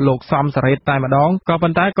ក្រៅលោកសំសរ៉េតតែម្ដងក៏ប៉ុ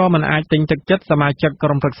ន្តែក៏មិនអាចទិញទឹកចិត្តសមាជិកក្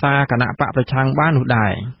រុមប្រឹក្សាគណៈបកប្រឆាំងបាននោះដែ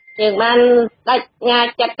រយើងបានដាច់ញ៉ា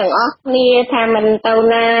ចិត្តទាំងអស់គ្នាថាមិនទៅ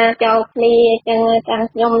ណាចូលគ្នាចឹងទាំង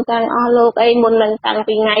ខ្ញុំទាំងអស់លោកអីមុននឹងតាំង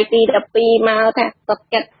ពីថ្ងៃទី12មកថាសុខ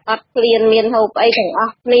ចិត្តអត់ឃ្លានមានហូបអីទាំងអ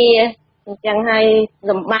ស់គ្នាអញ្ចឹងហើយ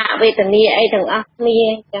លំបាកវេទនាអីទាំងអស់គ្នា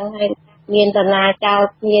អញ្ចឹងហើយមានតាណាចោល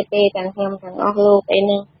គ្នាទេទាំងខ្ញុំទាំងអស់លោកអីហ្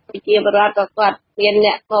នឹងជាបរិបទក៏គាត់មាន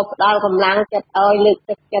អ្នកក៏ផ្ដល់កម្លាំងចិត្តឲ្យលើក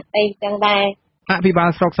ទឹកចិត្តអីចឹងដែរអភិបាល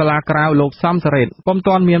ស្រុកសាឡាក្រៅលោកសំសរ៉េតពុំ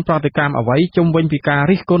ទាន់មានប្រតិកម្មអ្វីជុំវិញពីការ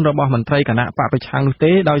រិះគន់របស់មន្ត្រីគណៈបកប្រឆាំងនោះ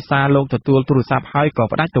ទេដោយសារលោកទទួលទូរស័ព្ទហើយក៏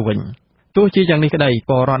ផ្ដាច់ទៅវិញទោះជាយ៉ាងនេះក្តី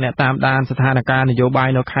ពលរដ្ឋអ្នកតាមដានស្ថានភាពនយោបាយ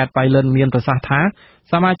នៅខេត្តបៃលិនមានប្រសាសន៍ថា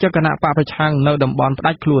សមាជិកគណៈបកប្រឆាំងនៅតំបន់ផ្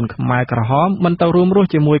ដាច់ខ្លួនខ្មែរក្រហមមិនទៅរួមរស់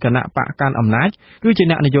ជាមួយគណៈបកកាន់អំណាចគឺជា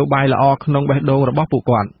អ្នកនយោបាយល្អក្នុងបេះដូងរបស់ពួក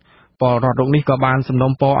គាត់ពលរដ្ឋរូបនេះក៏បានសំណូ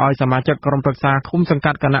មពរឲ្យសមាជិកក្រុមប្រឹក្សាឃុំសង្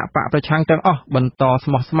កាត់គណៈបកប្រឆាំងទាំងអស់បន្តស្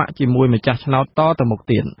មោះស្ម័គ្រជាមួយម្ចាស់ឆ្នោតតទៅមុខ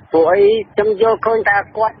ទៀតពួកអីខ្ញុំយល់ឃើញថា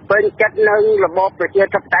គាត់ពេញចិត្តនឹងរបបប្រជា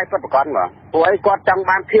ធិបតេយ្យពិតប្រាកដមកពួកអីគាត់ចង់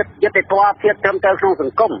បានភាពយុត្តិធម៌ភាពត្រឹមត្រូវក្នុងស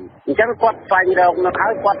ង្គមអញ្ចឹងគាត់ស្វែងរកនៅហើ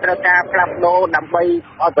យគាត់ត្រូវការផ្លាស់ប្ដូរដើម្បី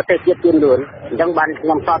ឲ្យប្រទេសជាតិជឿនលឿនអញ្ចឹងបានខ្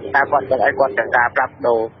ញុំសត្វថាគាត់ត្រូវឲ្យគាត់ត្រូវការផ្លាស់ប្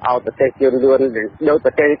ដូរឲ្យប្រទេសជឿនលឿនដោយប្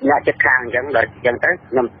រទេសអ្នកជិតខាងអញ្ចឹងដល់អញ្ចឹងទៅ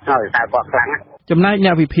ខ្ញុំស្នើថាគាត់ខ្លាំងណាស់ចំណែកអ្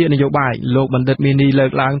នកវិភាគនយោបាយលោកបណ្ឌិតមីនីលើ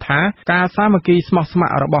កឡើងថាការសាមគ្គីស្មោះស្ម័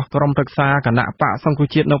គ្ររបស់ក្រុមប្រឹក្សាគណៈបកសង្គ្រោះ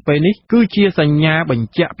ជាតិនៅពេលនេះគឺជាសញ្ញាបញ្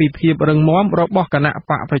ជាក់ពីភាពរឹងមាំរបស់គណៈ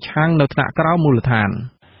បកប្រឆាំងនៅថ្នាក់ក្រោមមូលដ្ឋាន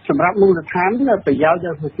សម្រាប់មូលដ្ឋានប្រយោជ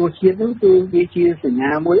ន៍របស់ប្រជាជាតិនោះគឺវាជាសញ្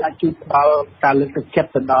ញាមួយអាចជួយផ្ដល់ការលើកទឹកចិត្ត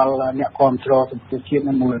ទៅដល់អ្នកគ្រប់គ្រងសង្គមជាតិ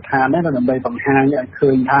នៅមូលដ្ឋានដែរដើម្បីបង្ហាញឲ្យឃើ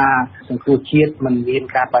ញថាសង្គមជាតិមិនមាន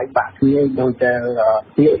ការបែកបាក់គ្នាដោយតែ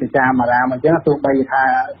ពាក្យចចាមអារាមអញ្ចឹងទោះបីថា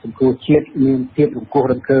សង្គមជាតិមានភាពរង្គោះ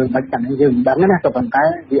រង្គើមិនតែនេះយើងមិនដឹងណាក៏ប៉ុន្តែ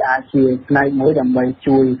វាអាចជាផ្នែកមួយដើម្បី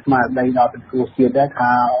ជួយស្មារតីដល់សង្គមជាតិដែរ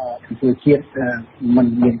ថាសង្គមជាតិមិន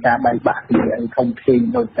មានការបែកបាក់គ្នាធំធេង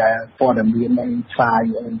ដោយតែព័ត៌មានអីឆ្លាយ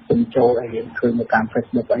ពេញចូលអីឃើញនៅតាម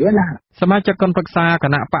Facebook អីណាសមាជិកក្រុមប្រឹក្សាគ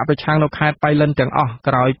ណៈបកប្រឆាំងនៅខេត្តបៃលិនទាំងអស់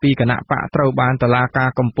ក្រោយពីគណៈបកត្រូវបានតុលាការ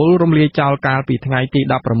កំពូលរំលាយចោលកាលពីថ្ងៃទី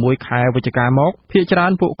16ខែវិច្ឆិកាមកភាគច្រើ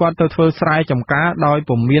នពួកគាត់ទៅធ្វើស្រែចម្ការដោយ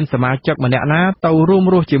ពុំមានសមាជិកម្នាក់ណាទៅរួម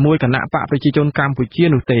រស់ជាមួយគណៈបកប្រជាជនកម្ពុជា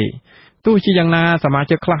នោះទេទោះជាយ៉ាងណាសមា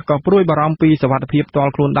ជិកខ្លះក៏ព្រួយបារម្ភពីសុវត្ថិភាពផ្ទា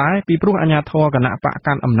ល់ខ្លួនដែរពីព្រោះអាជ្ញាធរគណៈបក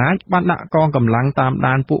កាន់អំណាចបានដាក់កងកម្លាំងតាម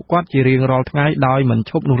ដានពួកគាត់ជារៀងរាល់ថ្ងៃដោយមិន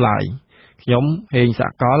ឈប់នោះឡើយខ្ញុំហេងស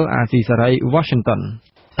កលអាស៊ីសេរី Washington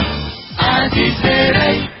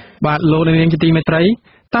បាទលោកនាងជាទីមេត្រី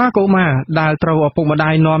តើកុមារដែលត្រូវឪពុកម្ដា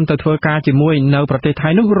យនាំទៅធ្វើការជាមួយនៅប្រទេសថៃ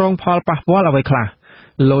នោះរងផលប៉ះពាល់អ្វីខ្លះ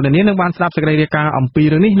លោកនាងនឹងបានស្ដាប់សេចក្តីរាយការណ៍អំពី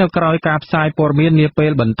រឿងនេះនៅក្រោយការផ្សាយព័ត៌មាននាពេ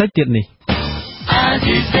លបន្តិចទៀតនេះ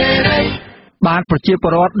បាទប្រជាពល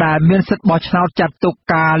រដ្ឋដែលមានសិទ្ធិបោះឆ្នោតចាត់ទុក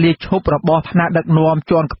ការលាឈប់របស់ថ្នាក់ដឹកនាំ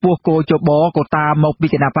ជាន់ខ្ពស់គោចបក៏តាមមកពី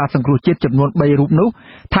គណៈបកសង្គ្រោះជាតិចំនួន3រូបនោះ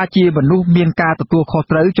ថាជាមនុស្សមានការទទួលខុស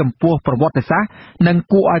ត្រូវចំពោះប្រវត្តិសាស្ត្រនិង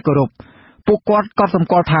គួរឲ្យគោរព ពួកគាត់ក៏សម្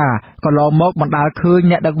គាល់ថាកន្លងមកបណ្ដាលឃើញ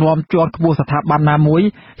អ្នកដឹកនាំជាន់ខ្ពស់ស្ថាប័នណាមួយ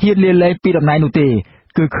ហ៊ានលាលែងពីតំណែងនោះទេ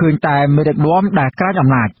គឺឃើញតែមេដឹកនាំដែលក្រាញអំ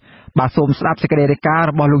ណាចបាទសូមស្ដាប់សេចក្តីរាយការណ៍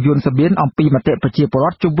របស់លោកយុនសាបៀនអំពីមតិប្រជាពលរ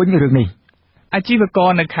ដ្ឋជុំវិញរឿងនេះអាជីវក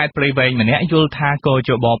រនៅខេត្តព្រៃវែងម្នាក់យល់ថាកោជ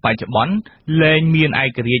បបច្ចុប្បន្នលែងមានឯ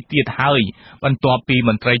ករាជ្យទៀតហើយបន្ទាប់ពីម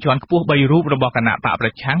ន្ត្រីជាន់ខ្ពស់3រូបរបស់គណៈបកប្រ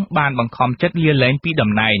ឆាំងបានបង្ខំចិត្តលាលែងពី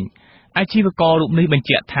តំណែងអាជីវកររូបនេះបញ្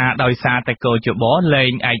ជាក់ថាដោយសារតែកោជបលែ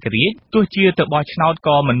ងឯករាជ្យទោះជាទៅបោះឆ្នោត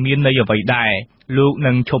ក៏មិនមានន័យអ្វីដែរលោក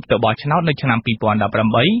នឹងឈប់ទៅបោះឆ្នោតនៅឆ្នាំ2018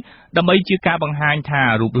ដើម្បីជាការបង្ហាញថា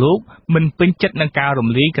រូបលោកមិនពេញចិត្តនឹងការរំ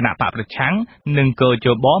លាយគណៈបកប្រឆាំងនិងកោជ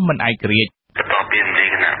បមិនឯករាជ្យ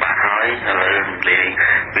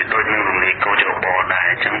វាដូចនឹងរំលាយកោជបដែរ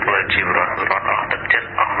អញ្ចឹងធ្វើជីវរដ្ឋអស់ទឹកចិត្ត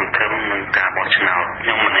អស់ត្រឹមនឹងការបោះឆ្នោតខ្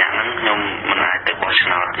ញុំម្នាក់ហ្នឹងខ្ញុំមិនអាចទៅបោះឆ្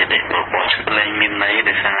នោតទេព្រោះបោះឆ្នោតលែងមានន័យ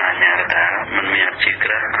ដោយសារអាជ្ញាកណ្ដាលមិនមានអជាក្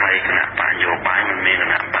រិតហើយគណៈបញ្ញោបាយមិនមានគ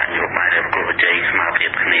ណៈបញ្ញោបាយដែលប្រកួតប្រជែងស្មើភា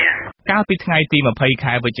ពគ្នាកាលពីថ្ងៃទី20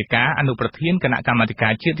ខែវិច្ឆិកាអនុប្រធានគណៈកម្មាធិកា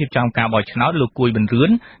រជាតិរៀបចំការបោះឆ្នោតលោកគួយប៊ុនរឿន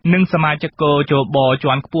និងសមាជិកកោជប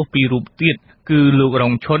ជាន់ខ្ពស់ពីររូបទៀតគឺលោករ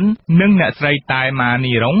ងឈុននិងអ្នកស្រីតែម៉ា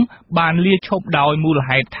នីរងបានលាឈប់ដោយមូល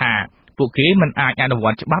ហេតុថាពួកគេមិនអាចអនុវ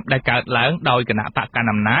ត្តច្បាប់ដែលកើតឡើងដោយគណៈបកកណ្ដា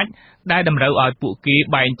លអំណាចដែលតម្រូវឲ្យពួកគេ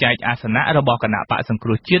បែងចែកអាសនៈរបស់គណៈបកសង្គ្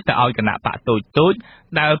រោះជាតិទៅឲ្យគណៈបកតូចៗ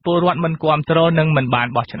ដែលពលរដ្ឋមិនគាំទ្រនិងមិនបាន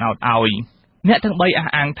បោះឆ្នោតឲ្យអ្នកទាំង3អះ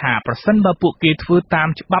អាងថាប្រសិនបើពួកគេធ្វើតាម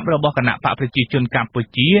ច្បាប់របស់គណៈបកប្រជាជនកម្ពុ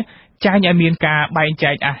ជាចាញ់ឲ្យមានការបែង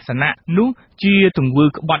ចែកអាសនៈនោះជាទង្វើ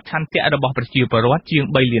ក្បត់ឆន្ទៈរបស់ប្រជាពលរដ្ឋជាង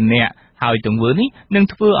3លាននាក់ហើយទង្វើនេះនឹង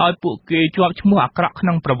ធ្វើឲ្យពួកគេជាប់ឈ្មោះអាក្រក់ក្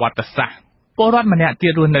នុងប្រវត្តិសាស្ត្រពលរដ្ឋម្នាក់ទៀ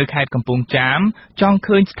តរស់នៅខេត្តកំពង់ចាមចង់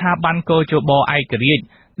ឃើញស្ថាប័នកោជបឯករាជ្យ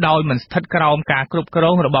ដោយមិនស្ថិតក្រោមការគ្រប់គ្រ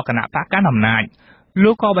ងរបស់គណៈបកកណ្ដាលអំណាច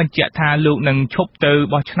លោកក៏បញ្ជាក់ថាលោកនឹងឈប់ទៅ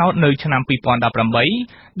បោះឆ្នោតនៅឆ្នាំ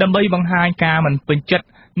2018ដើម្បីបង្ហាញការមិនពេញចិត្ត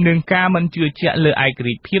និងការមិនជឿជាក់លើឯក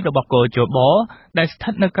រាជ្យភាពរបស់កោជបដែលស្ថិ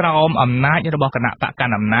តនៅក្រោមអំណាចរបស់គណៈបកក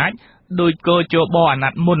ណ្ដាលអំណាចដោយកោជបអាណ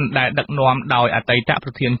ត្តិមុនដែលដឹកនាំដោយអតីតប្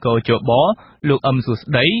រធានកោជបលោកអឹមសុស្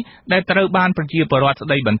ដីដែលត្រូវបានប្រជាពលរដ្ឋស្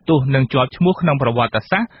ដីបន្ទោសនិងជាប់ឈ្មោះក្នុងប្រវត្តិ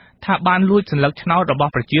សាស្ត្រថាបានលួចសន្លឹកឆ្នោតរប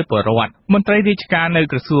ស់ប្រជាពលរដ្ឋមន្ត្រីរាជការនៅ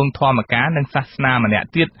ក្រសួងធម្មការនិងសាសនាម្នាក់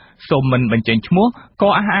ទៀតសូមមិនបញ្ចេញឈ្មោះក៏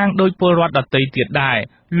អះអាងដោយពលរដ្ឋដទៃទៀតដែរ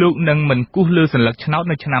លោកនឹងមិនគូសលើសន្លឹកឆ្នោត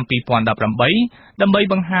នៅឆ្នាំ2018ដើម្បី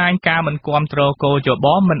បង្ហាញការមិនគាំទ្រកោជប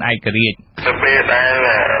មិនឯករាជ្យទៅពេលដែល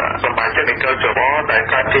សមាជិកនៃកោជបដែល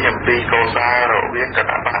កាត់ចេញអំពីកោសាររវាងគ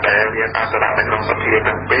ណៈបកដែលមានអាសនៈនៅក្នុងសភា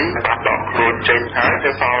ទាំងពីរបានដកខ្លួនចេញហើយ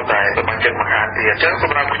ទៅសល់តែសមាជិកម្ខាងទៀតអញ្ចឹងស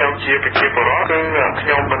ម្រាប់ខ្ញុំជាប្រជាពលរដ្ឋគឺខ្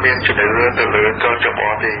ញុំមិនមានជំនឿទៅលើកោជប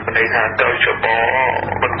ទេមានន័យថាកោជប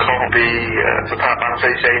មិនខុសពីស្ថាប័នផ្សេ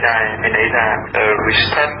ងៗដែរមានន័យថាវា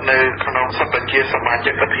ស្ថិតនៅក្នុងសព្វជាសមា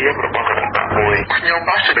ជិកភាពរបស់គណៈបកមួយខ្ញុំ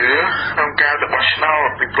អត់ជំនឿក្នុងការទៅបោះឆ្នោត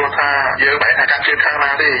ពីព្រោះថាយើងមិនអាចកាត់ជឿខាងណា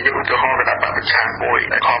ទេយើងឧទាហរណ៍គណៈបកប្រឆាំងមួយ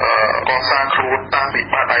ដែលខំកសាងខ្លួនតាំងពី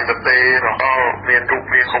បាត់ដៃទទេរហូតមានរូប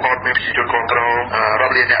មានខុសៗមានប្រជាជនគ្រប់គ្រងរា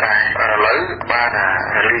ប់លានអ្នកដែរឥឡូវបាន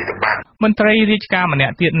លីទៅបាត់មន្ត្រីរាជការម្នា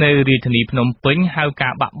ក់ទៀតនៅរាជធានីភ្នំពេញហៅកា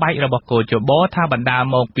របាក់បែករបស់កោជបថាបណ្ដាល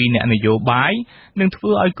មកពីអ្នកនយោបាយនឹងធ្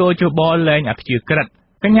វើឲ្យកោជបលែងអព្យាក្រឹត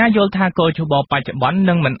កញ្ញាយល់ថាកោជបបច្ចុប្បន្ន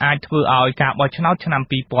នឹងមិនអាចធ្វើឲ្យការបោះឆ្នោតឆ្នាំ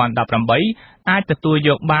2018អាចទទួលយ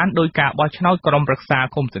កបានដោយការបោះឆ្នោតក្រុមប្រឹក្សា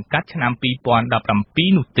ឃុំសង្កាត់ឆ្នាំ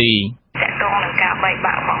2017នោះទេការបែក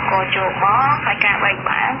បាក់របស់កោជបហើយការបែក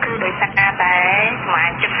បាក់គឺដោយសារតែសមា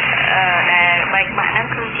ជិកដែលបែកបាក់ហ្នឹង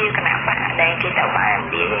គឺជាគណៈបកដែលគេទៅបាន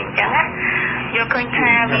និយាយអញ្ចឹងណាយកឃើញ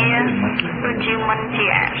ថាវាដូចជាមិនជា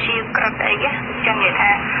អាជីវក្រឹតអីចឹងនិយាយថា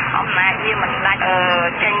អំណាចវាមិនដាច់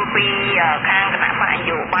ចេញពីខាងគណៈបកន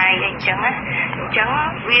យោបាយអីចឹងណាអញ្ចឹង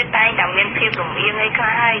វាតែងតែមានភាពរំអៀងអីខ្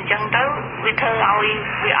លះហើយអញ្ចឹងទៅវាធ្វើឲ្យ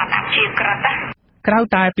វាអត់អាជីវក្រឹតណាក្រៅ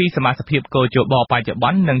តែពីសមាជិកភាពកោជបបច្ចុប្ប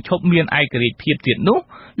ន្ននឹងឈប់មានឯករាជ្យភាពទៀតនោះ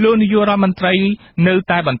លោកនាយករដ្ឋមន្ត្រីនៅ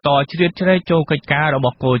តែបន្តជ្រៀតជ្រែកចូលកិច្ចការរប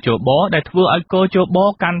ស់កោជបដែលធ្វើឲ្យកោជប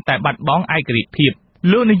កាន់តែបាត់បង់ឯករាជ្យភាព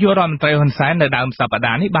លោកនាយករដ្ឋមន្ត្រីហ៊ុនសែននៅដើមសប្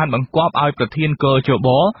តាហ៍នេះបានបង្គាប់ឲ្យប្រធានកោជប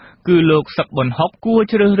គឺលោកសឹកប៊ុនហុកគួរ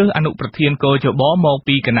ជ្រើសរើសអនុប្រធានកោជបមក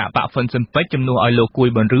ពីគណៈបកហ្វុនស៊ិនពេជ្រជំនួសឲ្យលោកគួយ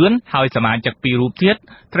ប៊ុនរឿនហើយសមាជិក2រូបទៀត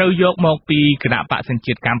ត្រូវយកមកពីគណៈបកសញ្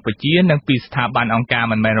ជាតិកម្ពុជានិងពីស្ថាប័នអង្គការ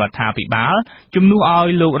មិនមែនរដ្ឋាភិបាលជំនួសឲ្យ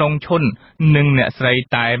លោករងឈុននិងអ្នកស្រី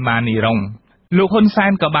តែម៉ានីរងលោកហ៊ុនសែ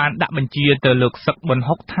នក៏បានដាក់បញ្ជាទៅលោកសឹកប៊ុន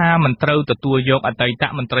ហុកថាមិនត្រូវទទួលយកអតីត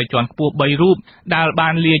មន្ត្រីជាន់ខ្ពស់3រូបដែលបា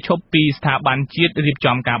នលាឈប់ពីស្ថាប័នជាតិរៀប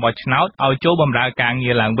ចំការបោះឆ្នោតឲ្យចូលបម្រើការ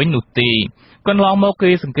ងារឡើងវិញនោះទេកន្លងមកគេ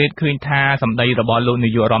សង្កេតឃើញថាសម្ដីរបស់លោកនា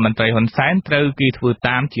យករដ្ឋមន្ត្រីហ៊ុនសែនត្រូវគេធ្វើ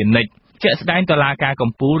តាមជានិច្ច ជាក់ស្ដែងតុលាការ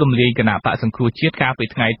កំពូលរំលាយគណៈបកសង្គ្រោះជាតិកាលពី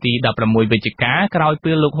ថ្ងៃទី16វិច្ឆិកាក្រោយ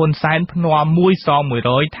ពេលលោកហ៊ុនសែនភ្នាល់មួយសង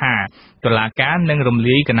100ថាតុលាការនឹងរំ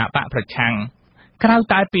លាយគណៈបកប្រឆាំងក្រៅ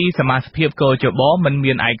តែពីសមាជិកភាពកោជបមិន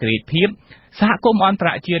មានឯករាជ្យភាពសហគមន៍អន្តរ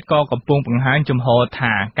ជាតិក៏កំពុងបង្ហាញជំហរ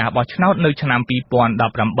ថាការបោះឆ្នោតនៅឆ្នាំ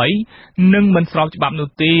2018នឹងមិនស្របច្បាប់នោះ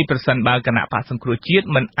ទេប្រសិនបើគណៈបកសង្គ្រោះជាតិ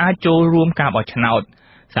មិនអាចចូលរួមការបោះឆ្នោត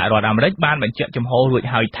សហរដ្ឋអាមេរិកបានបញ្ជាក់ជំហររួច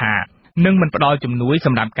ហើយថានឹងមិនផ្ដល់ជំនួយស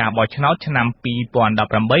ម្រាប់ការបោះឆ្នោតឆ្នាំ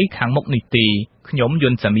2018ខាងមុខនេះទេខ្ញុំយុ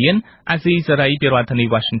នសាមៀនអាស៊ីសេរីពីរដ្ឋធានី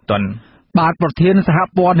Washington បាទប្រធានសហ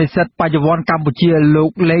ព័ន្ធនិស្សិតបច្ចុប្បន្នកម្ពុជាលោ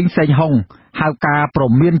កលេងសេងហុងហៅការព្រ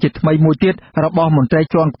មានជាថ្មីមួយទៀតរបស់មន្ត្រី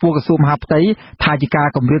ជាន់ខ្ពស់ក្រសួងមហាផ្ទៃថាជាការ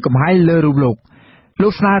គំរាមកំហែងលើរូបលោក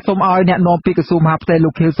ស្នើសុំឲ្យអ្នកនាំពាក្យក្រសួងមហាផ្ទៃលោ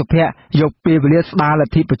កខៀវសុភ័ក្រយកពេលវេលាស្ដារល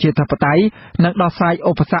ទ្ធិប្រជាធិបតេយ្យនិងដោះស្រាយ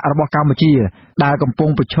ឧបសគ្គរបស់កម្ពុជាដែលកំពុង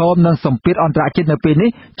ប្រឈមនឹងសម្ពាធអន្តរជាតិនៅពេលនេះ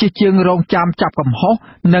ជាជាងរងចាំចាប់កំហុស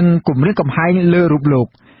និងគំរាមកំហែងលើរូបលោ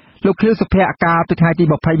កខៀវសុភ័ក្រកាលពីថ្ងៃទី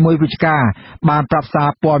21វិច្ឆិកាបានប្រាប់សារ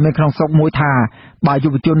ព័ត៌មានក្នុងស្រុកមួយថាបើយុ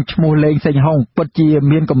វជនឈ្មោះលេងសេងហុងពិតជា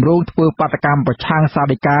មានគម្រោងធ្វើបាតកម្មប្រឆាំងសា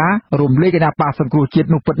ដីការំលាយគណៈបកសង្គ្រោះជាតិ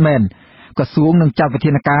នោះពិតមែនក្រសួងនឹងចាត់វិ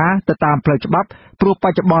ធានការទៅតាមផ្លូវច្បាប់ព្រោះប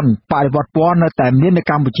ច្ចុប្បន្នបដិវត្តពណ៌នៅតែមាននៅ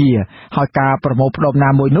កម្ពុជាហើយការប្រមូលផ្ដុំណា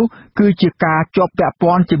មួយនោះគឺជាការជាប់ពាក់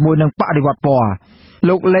ព័ន្ធជាមួយនឹងបដិវត្តពណ៌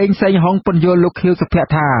លោកលេងសេងហុងពន្យល់លោកខៀវសុភ័ក្រ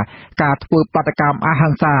ថាការធ្វើបាតកម្មអហិ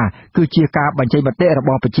ង្សាគឺជាការបញ្ចេញមតិរប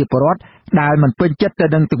ស់ប្រជាពលរដ្ឋដែលមិនពេញចិត្តទៅ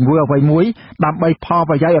នឹងទង្វើអ្វីមួយដើម្បីផល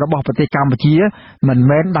ប្រយោជន៍របស់ប្រទេសកម្ពុជាមិន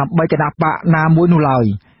មែនដើម្បីគណៈបកណាមួយនោះឡើយ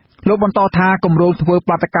លោកបន្តថាគម្រោងធ្វើ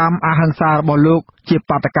បាតកម្មអហិង្សារបស់លោកជា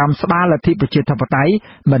បាតកម្មស្ដារលទ្ធិប្រជាធិបតេយ្យ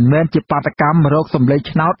មិនមែនជាបាតកម្មរកសម្លេង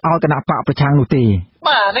ឆ្នោតឲ្យគណៈបកប្រឆាំងនោះទេ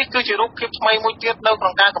បាទនេះគឺជារូបភាពថ្មីមួយទៀតនៅក្នុ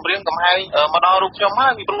ងការគម្រាមកំហែងមកដល់រូបខ្ញុំហើ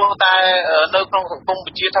យពីព្រោះតែនៅក្នុងសង្គម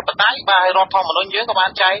ប្រជាធិបតេយ្យបាទរដ្ឋធម្មនុញ្ញយើងក៏បា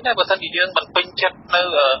នចែងដែរបើសិនជាយើងមិនពេញចិត្តនៅ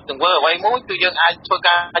ទង្វើអ្វីមួយគឺយើងអាចធ្វើ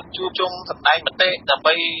ការជួបជុំសម្ដែងមតិដើម្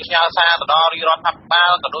បីផ្ញើសារទៅដល់រាជរដ្ឋាភិបា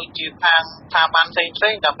លក៏ដូចជាខាងស្ថាប័នផ្សេង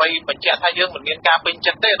ៗដើម្បីបញ្ជាក់ថាយើងមិនមានការពេញ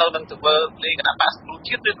ចិត្តទេនៅនឹងទង្វើលេខគណៈបក្សសង្គ្រោះ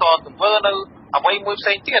ជាតិឬក៏ទង្វើនៅអ្វីមួយផ្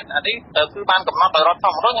សេងទៀតអានេះគឺបានកំណត់ដោយរដ្ឋធ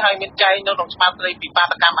ម្មនុញ្ញហើយមានចែងនៅក្នុងច្បាប់ស្ដីពីបាត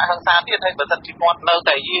កម្មអហិង្សាទៀតហើយបើសិនជាគាត់នៅ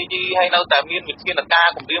តែយាយីហើយនៅតែមានវិធានការ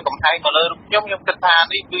គម្រាមកំហែងមកលើខ្ញុំគិតថា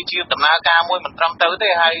នេះគឺជាដំណើរការមួយមិនត្រឹមត្រូវទេ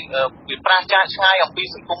ហើយវាប្រាសចាកឆ្ងាយអំពី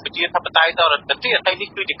សង្គមប្រជាធិបតេយ្យទៅទៀតហើយនេះ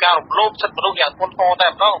គឺជាការរំលោភសិទ្ធិមនុស្សយ៉ាងធ្ងន់ធ្ងរតែ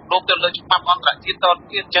ម្ដងរំលោភទៅលើច្បាប់អន្តរជាតិទៅ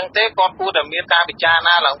ទៀតអញ្ចឹងទេគាត់គួរតែមានការពិចារ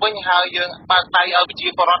ណាឡើងវិញហើយយើងបើកដៃឲ្យប្រជា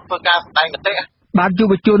ពលរដ្ឋធ្វើការសម្ដែងមតិបាទយុ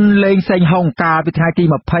វជនលេងសេងហុងកាលពីថ្ងៃទី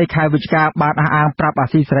20ខែវិច្ឆិកាបានអះអាងប្រាប់អា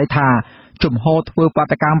ស៊ីសេរីថាជំហរធ្វើបា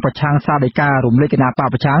តកម្មប្រឆាំងសាដីការំលាយគណៈបក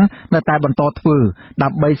ប្រឆាំងនៅតែបន្តធ្វើដើ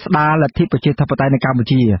ម្បីស្ដារលទ្ធិប្រជាធិបតេយ្យនៅកម្ពុ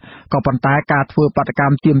ជាក៏ប៉ុន្តែការធ្វើបាតក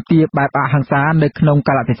ម្មទាមទារបែបអហិង្សានៅក្នុង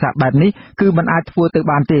កាលៈទេសៈបែបនេះគឺមិនអាចធ្វើទៅ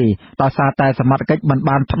បានទេដោយសារតែសមត្ថកិច្ចមិន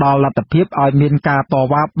បានផ្ដល់លទ្ធភាពឲ្យមានការត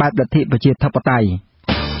វ៉ាបែបលទ្ធិប្រជាធិបតេយ្យ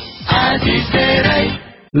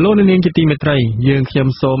លោកនាងជាទីមេត្រីយើងខ្ញុំ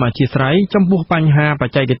សូមអធិស្ឋានចំពោះបញ្ហាប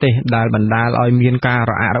ច្ចេកទេសដែលបណ្ដាលឲ្យមានការ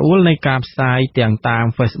រអាក់រអួលនៃការផ្សាយទាំងតាម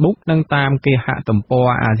Facebook និងតាមគេហទំព័រ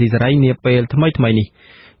អាស៊ីសេរីនាពេលថ្មីៗនេះ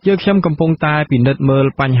យើងខ្ញុំកំពុងតែពិនិត្យមើល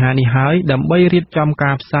បញ្ហានេះហើយដើម្បីរៀបចំ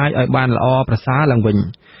ការផ្សាយឲ្យបានល្អប្រសើរឡើងវិញ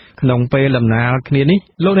ក្នុងពេលដំណើរគ្នានេះ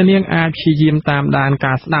លោកនាងអាចព្យាយាមតាមដាន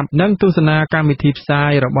ការស្ដាប់និងទស្សនាកម្មវិធីផ្សា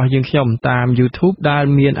យរបស់យើងខ្ញុំតាម YouTube ដែល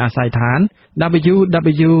មានអាស័យដ្ឋាន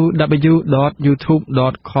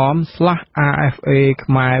www.youtube.com/rfa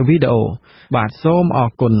Khmer Video បាទសូមអរ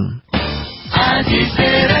គុណ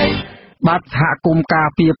បាទសហគមន៍ការ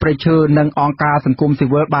ពារព្រៃឈើនិងអង្គការសង្គមស៊ី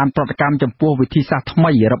វិលបានប្រតិកម្មចំពោះវិធីសាស្ត្រថ្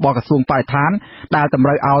មីរបស់ក្រសួងបរិស្ថានដែលតម្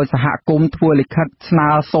រូវឲ្យសហគមន៍ធ្វើលិខិតស្នើ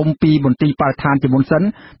សុំពីមន្ទីរបរិស្ថានជាមុនសិន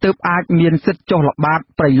ទើបអាចមានសិទ្ធិចុះល្បាត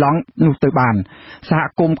ព្រៃឡង់នោះទៅបានសហ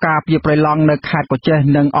គមន៍ការពារព្រៃឡង់នៅខេត្តកោះចេះ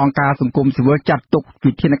និងអង្គការសង្គមស៊ីវិលចាត់ទុក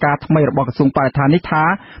វិធានការថ្មីរបស់ក្រសួងបរិស្ថាននេះថា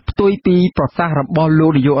ផ្ទុយពីប្រសាសន៍របស់លោ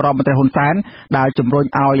កនាយករដ្ឋមន្ត្រីហ៊ុនសែនដែលជំរុញឲ្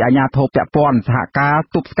យអាជ្ញាធរពាក់ព័ន្ធសហការ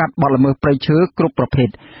ទប់ស្កាត់បទល្មើសព្រៃឈើគ្រប់ប្រភេទ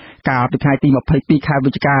កាលពីថ្ងៃទី22ខែ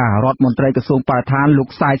វិច្ឆិការដ្ឋមន្ត្រីក្រសួងបរិស្ថានលោក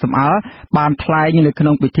សាយសំអល់បានថ្លែងនៅក្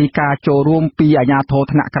នុងពិធីការចូលរួមពីអាជ្ញាធរ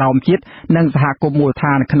ថ្នាក់ក្រោមជាតិនិងសហគមន៍មូលដ្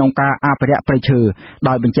ឋានក្នុងការអភិរក្សព្រៃឈើ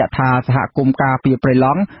ដោយបញ្ជាក់ថាសហគមន៍ការពារព្រៃឡ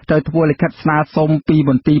ង់ត្រូវធ្វើលិខិតស្នើសុំពី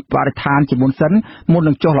មន្ទីរបរិស្ថានជាមុនសិនមុន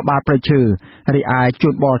នឹងចុះល្បាតព្រៃឈើរីឯជ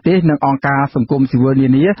នបរទេសនិងអង្គការសង្គមស៊ីវិលនា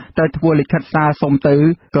នាត្រូវធ្វើលិខិតស្នើសុំទៅ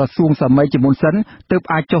ក្រសួងសម័យជាមុនសិនទើប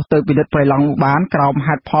អាចចុះទៅពិនិត្យព្រៃឡង់បានក្រោម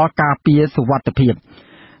ហេតុផលការពារសុវត្ថិភាព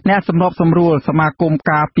អ្នកសម្របសម្រួលសមាគម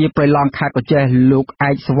ការពារព្រៃឡង់ខេត្តកោះចេះលោក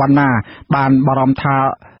ឯកសវណ្ណាបានបារម្ភថា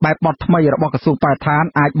បែបបទថ្មីរបស់ក្រសួងបរិស្ថាន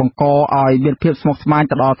អាចបង្កឲ្យមានភាពស្មុគស្មាញ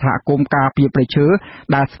ទៅដល់សហគមន៍ការពារព្រៃឈើ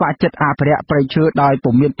ដែលស្ម័គ្រចិត្តអភិរក្សព្រៃឈើដោយ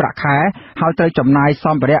ពុំមានប្រាក់ខែហើយត្រូវចំណាយស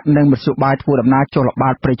ម្ភារៈនិងមធ្យោបាយធ្វើដំណើរចុះល្បា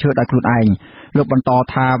តព្រៃឈើដោយខ្លួនឯងលោកបន្ត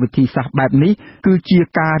ថាវិធីសាស្ត្របែបនេះគឺជា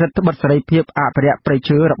ការរឹតបន្តឹងសេរីភាពអភិរក្សព្រៃ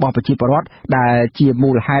ឈើរបស់ប្រជាពលរដ្ឋដែលជាមូ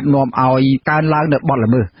លហេតុនាំឲ្យកើនឡើងនៅបទ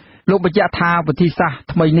ល្មើសលោកបញ្ជាក់ថាវិធីសាស្ត្រ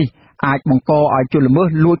ថ្មីនេះអាចបង្កឲ្យជនល្មើស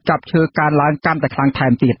លួចកាប់ឈើកើនឡើងកាន់តែខ្លាំងថែ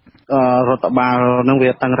មទៀតរដ្ឋបាលនឹងវា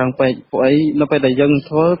តឹងរឹងពេកពួកអីនៅពេលដែលយើង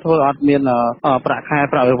ធ្វើអត់មានប្រាក់ខែ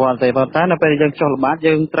ប្រាក់វិវត្តទេប៉ុន្តែនៅពេលដែលយើងចុះល្បាត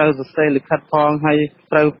យើងត្រូវសរសេរលិខិតផងហើយ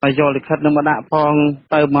ត្រូវយកលិខិតនឹងមកដាក់ផង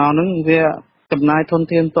ទៅមកហ្នឹងវាចំណាយធន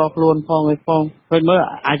ធានតខ្លួនផងអីផងឃើញមើល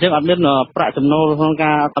អាចយើងអត់មានប្រាក់ចំណូលក្នុង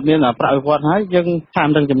ការអត់មានប្រាក់វិវត្តហើយយើងតាម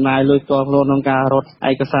ទាំងចំណាយលុយតខ្លួនក្នុងការរត់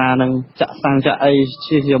ឯកសារនឹងចាក់សាំងចាក់អី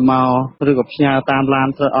ជិះយកមកឬក៏ផ្ញើតាមឡាន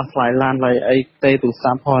ត្រូវអស់ថ្លៃឡានថ្លៃអីទេទូរ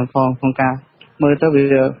ស័ព្ទផងក្នុងការមើលទៅ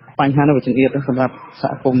វាបញ្ហានេះវាចង្អៀតសម្រាប់ស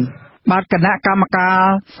ហគមន៍បាទគណៈកម្មការ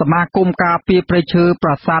សមាគមការពារព្រៃឈើប្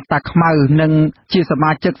រាសាទតាខ្មៅនិងជាស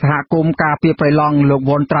មាជិកសហគមន៍ការពារព្រៃឡង់លោក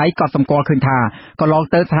វ៉ុនត្រៃក៏សម្គាល់ឃើញថាកន្លង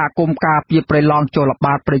ទៅសហគមន៍ការពារព្រៃឡង់ចូលល្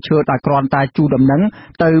បាតព្រៃឈើតែគ្រាន់តែជូនដំណឹង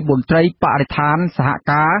ទៅមន្ត្រីបរិស្ថានសហ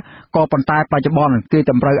ការក៏ប៉ុន្តែបច្ចុប្បន្នគេ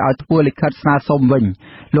តម្រូវឲ្យធ្វើលិខិតស្នើសុំវិញ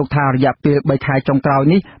លោកថារយៈពេល3ខែចុងក្រោយ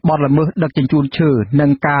នេះបទល្មើសដឹកជញ្ជូនឈើនិ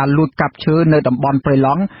ងការលួចកាប់ឈើនៅតំបន់ព្រៃឡ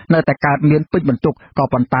ង់នៅតែកើតមានពេញបន្ទុកក៏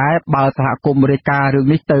ប៉ុន្តែបើសហគមន៍រាយការណ៍រឿង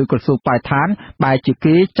នេះទៅក្រសួងបរិស្ថានបែរជា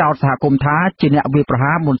គេចោទសហគមន៍ថាជាអ្នកវាយប្រ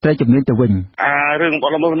ហារមន្ត្រីជំនាញទៅវិញរឿងបទ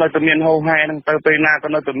ល្មើសនៅតែមានហូរហែនឹងទៅពេលណាក៏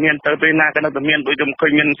នៅតែមានទៅពេលណាក៏នៅតែមានដូចខ្ញុំឃើ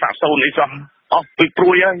ញមានសាកសូនអីសោះអស់ពីព្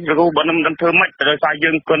រួយហើយឬបើមិនដឹងធ្វើម៉េចដោយសារយើ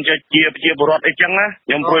ងគន់ជាប្រជាពលរដ្ឋអីចឹងណា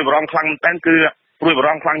ខ្ញុំព្រួយបារម្ភខ្លាំងមែនតើគឺព្រួយបារ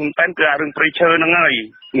ម្ភខ្លាំងមែនតើគឺរឿងព្រៃឈើហ្នឹងហើយ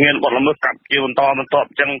មានបទល្មើសកាប់ជាបន្តបន្ទាប់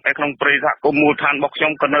អញ្ចឹងតែក្នុងព្រៃសហគមន៍មូលដ្ឋានរបស់ខ្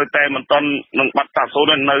ញុំក៏នៅតែមិនទាន់នឹងបាត់សាកសូ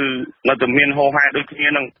ននៅតែមានហូរហែដូចគ្នា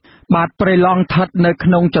ហ្នឹងបាទព្រៃឡង់ស្ថិតនៅក្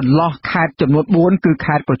នុងចន្លោះខេត្តចំនួន4គឺ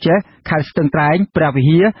ខេត្តក្រចេះខេត្តស្ទឹងត្រែងព្រះវិ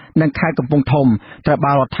ហារនិងខេត្តកំពង់ធំត្រូវ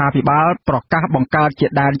បានរដ្ឋាភិបាលប្រកាសបង្កើតជា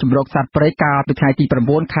ដែនជម្រកសត្វព្រៃកាលពីថ្ងៃទី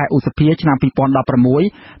9ខែឧសភាឆ្នាំ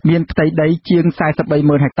2016មានផ្ទៃដីជាង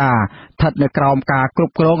43,000ហិកតាស្ថិតនៅក្រោមការគ្រ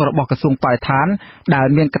ប់គ្រងរបស់ក្រសួងបរិស្ថានដែល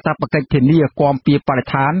មានកាតព្វកិច្ចធានាគាំពារបរិ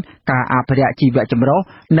ស្ថានការអភិរក្សជីវៈចម្រុះ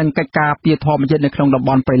និងកិច្ចការពារធម្មជាតិនៅក្នុងតំប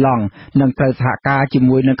ន់ព្រៃឡង់និងត្រូវសហការជា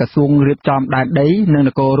មួយនឹងក្រសួងរៀបចំដែនដីនិងន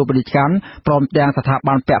គររូបនីយកម្មព្រមទាំងស្ថា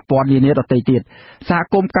ប័នពាក់ព័ន្ធនានាដទៃទៀតសហ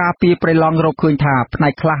គមន៍ការពារព្រៃឡង់រកឃើញថាផ្នែ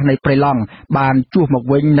កខ្លះនៃព្រៃឡង់បានជួសមក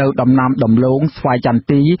វិញនៅដំណាំដំឡូងស្វាយចន្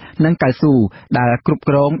ទីនិងកៅស៊ូដែលគ្រប់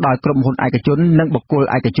គ្រងដោយក្រុមហ៊ុនឯកជននិងបុគ្គល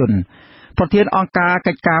ឯកជនប្រធានអង្គការ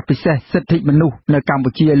កិច្ចការពិសេសសិទ្ធិមនុស្សនៅកម្ពុ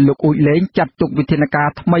ជាលោកអ៊ូចលេងចាត់ទុកវិធានការ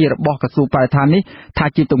ថ្មីរបស់ក្រសួងបរិស្ថាននេះថា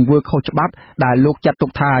ជាទង្វើខុសច្បាប់ដែលលោកចាត់ទុ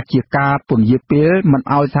កថាជាការពន្យាពេលមិន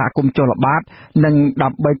ឲ្យសហគមន៍ចុះល្បាតនិងដើ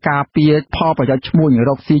ម្បីការពារផលប្រយោជន៍ឈ្មួញរ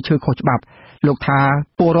កស៊ីឈើខុសច្បាប់លោកថា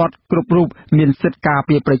ពលរដ្ឋគ្រប់រូបមានសិទ្ធិការ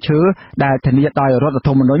ពារព្រៃឈើដែលធានាដោយរដ្ឋធ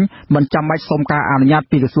ម្មនុញ្ញមិនចាំបាច់សុំការអនុញ្ញាត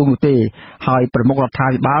ពីក្រសួងនោះទេហើយប្រមុខរដ្ឋា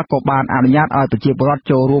ភិបាលក៏បានអនុញ្ញាតឲ្យប្រជាពលរដ្ឋ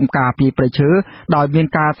ចូលរួមការពារព្រៃឈើដោយមាន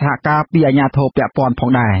ការសហការពីអាជ្ញាធរពាក់ព័ន្ធផង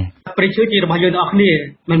ដែរព្រៃឈើជារបស់យើងទាំងអស់គ្នា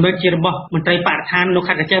មិនមែនជារបស់មន្ត្រីបរិស្ថាននៅ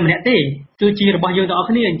ខេត្តកោះចេះម្នាក់ទេគឺជារបស់យើងទាំងអស់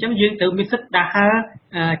គ្នាអញ្ចឹងយើងត្រូវមានសិទ្ធិដាហើ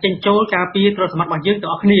ចេញចូលការពារទ្រព្យសម្បត្តិរបស់យើងទាំ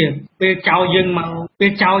ងអស់គ្នាពេលចោលយើងម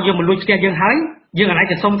កលួចផ្ទះយើងហើយយើងអាច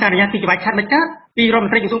จะសុំការអនុញ្ញាតពីច្បាប់ខេត្តមិនកើតពីរដ្ឋម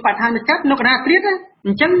ន្ត្រីក្រសួងបរិស្ថានមិនកើតនៅកណ្ដាលគ្រាអ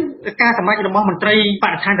ញ្ចឹងការសម្រេចរបស់មន្ត្រីប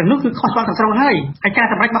រិស្ថានទាំងនោះគឺខុសច្បាប់ទាំងស្រុងហើយការ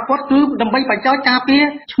សម្រេចរបស់គាត់គឺដើម្បីបច្ចោការពារ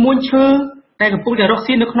ឈ្មួញឈើតែកំពុងតែរក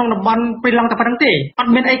ស៊ីនៅក្នុងតំបន់ព្រៃឡង់តែប៉ុណ្្នឹងទេអ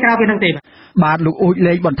ត់មានអីក្រៅពីហ្នឹងទេបាទលោកអ៊ូច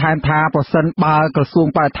លេងបន្ថែមថាប្រសិនបើក្រសួង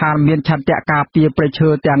បរិស្ថានមានឆន្ទៈការពារព្រៃឈើ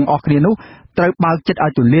ទាំងអស់គ្នានោះត្រូវបើកចិត្តឲ្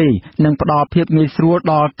យទូលាយនិងផ្ដល់ភាពងាយស្រួល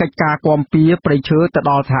ដល់កិច្ចការគាំពារព្រៃឈើទៅ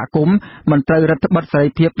ដល់សហគមន៍មិនត្រូវរឹតបន្តឹងសេរី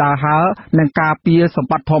ភាពដើរហើរនិងការពារសម្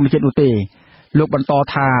បត្តិធម្មជាតិនោះទេលោកបន្ត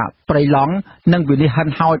ថាព្រៃឡង់នឹងវិនិច្ឆ័យហិន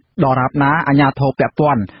ហោចដរាបណាអាជ្ញាធរពាក់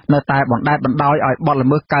ព័ន្ធនៅតែបណ្តែតបណ្ដោយឲ្យបទល្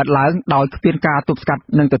មើសកើតឡើងដោយគ្មានការទប់ស្កាត់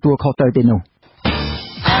និងទទួលខុសត្រូវទេនោះ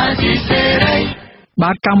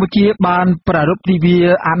បាទកម្ពុជាបានប្រារព្ធទិវា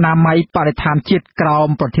អនាម័យបរិស្ថានជាតិក្រោម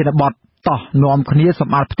ប្រធានបទតោះនាំគ្នាស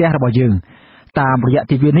ម្អាតផ្ទះរបស់យើងតាមរយៈ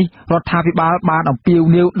ទិវានេះរដ្ឋាភិបាលបានអំពាវ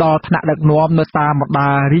នាវដល់ថ្នាក់ដឹកនាំនៅតាមបណ្ដា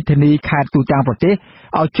រាជធានីខេត្តទូទាំងប្រទេស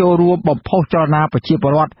ឲ្យចូលរួមបំផុសចលនាប្រជាពល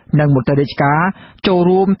រដ្ឋនិងមន្ត្រីរាជការចូល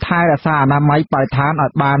រួមថែរក្សាអនាម័យបរិស្ថានឲ្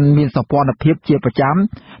យបានមានសោភ័ណភាពជាប្រចាំ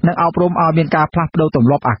និងអប់រំឲ្យមានការផ្លាស់ប្ដូរទម្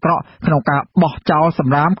លាប់អាក្រក់ក្នុងការបោះចោលស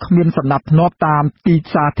ម្រាមគ្មានសណ្ដាប់ធ្នាប់តាមទី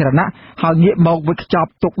សាធារណៈហើយងាកមកវេចខ្ចប់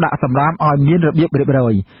ទុកដាក់សម្រាមឲ្យមានរបៀបរៀបរ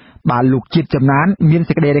យបាទលោកជាតិចំណានមាន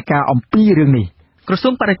សេចក្តីរាយការណ៍អំពីរឿងនេះក ក្រ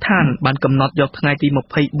សួងបរិស្ថានបានកំណត់យកថ្ងៃទី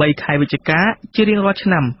23ខែវិច្ឆិកាជារៀងរាល់ឆ្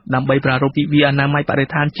នាំដើម្បីប្រារព្ធទិវាអនាម័យបរិ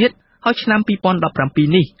ស្ថានជាតិហើយឆ្នាំ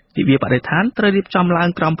2017នេះទិវាបរិស្ថានត្រូវរៀបចំឡើង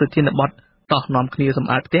ក្រោមប្រធានបទតោះនាំគ្នាសម្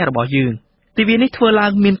អាតផ្ទះរបស់យើងទិវានេះធ្វើឡើ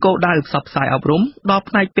ងមានគោលដៅផ្សព្វផ្សាយអប់រំដល់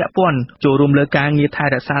ផ្នែកពាក់ព័ន្ធចូលរួមលើការងារថែ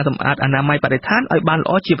រក្សាសម្អាតអនាម័យបរិស្ថានឲ្យបានល្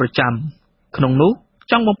អជាប្រចាំក្នុងនោះ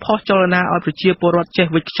ចង់បំផុសចលនាឲ្យប្រជាពលរដ្ឋចេះ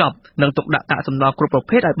វេចខ្ចប់និងទុកដាក់កាកសំណល់គ្រប់ប្រ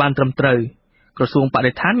ភេទឲ្យបានត្រឹមត្រូវក្រសួងប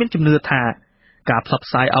រិស្ថានមានជំនឿថាការផ្សព្វ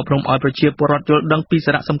ផ្សាយអប់រំឲ្យប្រជាពលរដ្ឋយល់ដឹងពី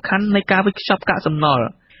សារៈសំខាន់នៃការវេចខ្ចប់កាកសំណល់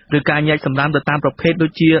ឬការញែកសំរាមទៅតាមប្រភេទដូ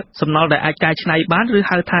ចជាសំណល់ដែលអាចកែច្នៃបានឬ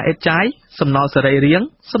ហៅថាអេតចាយសំណល់សរីរាង្គ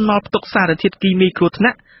សំណល់ផ្ទុកសារធាតុគីមីគ្រោះថ្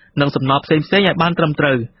នាក់និងសំណល់ផ្សេងៗឲ្យបានត្រឹមត្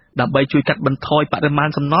រូវដើម្បីជួយកាត់បន្ថយបរិមាណ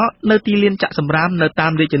សំណល់នៅទីលានចាក់សំរាមនៅតា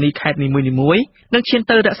មរាជធានីខេត្តនីមួយៗនិងឈាន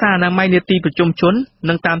ទៅរក្សាអនាម័យនាទីប្រជុំជន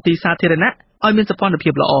និងតាមទីសាធារណៈឲ្យមានសោភ័ណភា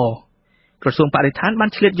ពល្អក្រសួងបរិស្ថានបាន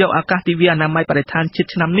ឆ្លៀតយកឱកាសទិវាអនាម័យបរិស្ថានជាតិ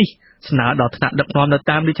ឆ្នាំនេះស្នើដល់ថ្នាក់ដឹកនាំនៅ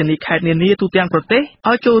តាមរាជធានីខេត្តនានាទូទាំងប្រទេស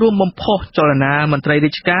ឲ្យចូលរួមបំផុសចលនាមន្ត្រី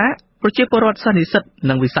រាជការប្រជាពលរដ្ឋសិស្សនិស្សិត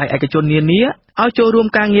និងវិស័យឯកជននានាឲ្យចូលរួម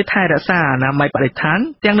ការងារថែរក្សាអនាម័យបរិស្ថាន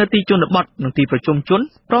ទាំងនៅទីជនបទនិងទីប្រជុំជន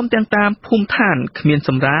ព្រមទាំងតាមភូមិឋានគ្មាន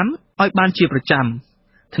សំរាមឲ្យបានជាប្រចាំ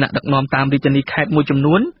ថ្នាក់ដឹកនាំតាមរាជធានីខេត្តមួយចំ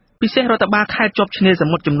នួនពិសេសរដ្ឋបាលខេត្តជាប់ឆ្នេរស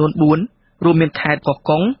មុទ្រចំនួន4រួមមានខេត្តកោះ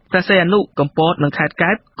កុងព្រះសីហនុកំពតនិងខេត្ត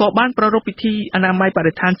កែបក៏បានប្រារព្ធពិធីអនាម័យប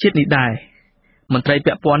រិស្ថានជាតិនេះដែរមន្ត្រី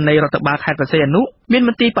ពាក់ព័ន្ធនៃរដ្ឋបាលខេត្តព្រះសីហនុមានម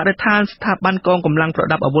ន្ទីរបរិស្ថានស្ថាប័នកងកម្លាំងប្រ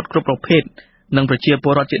ដាប់អាវុធគ្រប់ប្រភេទនិងប្រជាព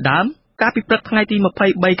លរដ្ឋជាដើមកាលពីព្រឹកថ្ងៃទី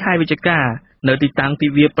23ខែវិច្ឆិកានៅទីតាំងទិ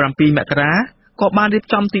វា7មករាក៏បានរៀប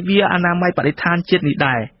ចំទិវាអនាម័យបរិស្ថានជាតិនេះ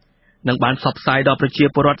ដែរនិងបានផ្សព្វផ្សាយដល់ប្រជា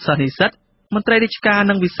ពលរដ្ឋសិស្សនិស្សិតមន្ត្រីរាជការ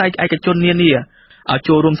និងវិស័យឯកជននានាឲ្យ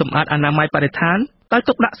ចូលរួមសម្អាតអនាម័យបរិស្ថានដោយ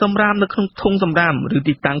ទុកដាក់សំរាមនៅក្នុងធុងសំរាមឬ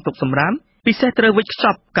ទីតាំងទុកសំរាមពិសេសត្រូវវេចខ្ច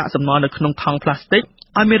ប់កាកសំណល់នៅក្នុងថង់ប្លាស្ទិក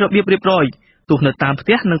ឲ្យមានរបៀបរៀបរយទោះនៅតាមផ្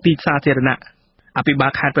ទះនិងទីសាធារណៈអភិបា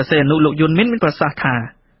លខេត្តព្រះសីហនុលោកយុនមានប្រសាសន៍ថា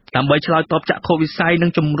ដើម្បីឆ្លើយតបចក្ខុវិស័យនិ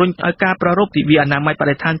ងជំរុញឲ្យការប្រារព្ធទិវាអនាម័យប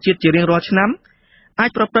រិស្ថានជាតិជារៀងរាល់ឆ្នាំអាច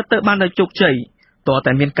ប្រព្រឹត្តទៅបានដោយជោគជ័យទាល់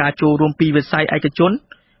តែមានការចូលរួមពីវិស័យឯកជន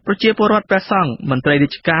ប្រជាពលរដ្ឋព្រះសង្ឃមន្ត្រីរា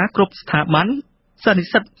ជការគ្រប់ស្ថាប័នសិស្សនិ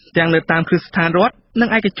ស្សិតទាំងនៅតាមគ្រឹះស្ថានរដ្ឋនិង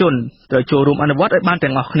ឯកជនត្រូវចូលរួមអនុវត្តឲ្យបាន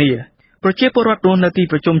ទាំងអស់គ្នាប្រជាពលរដ្ឋរស់នៅទី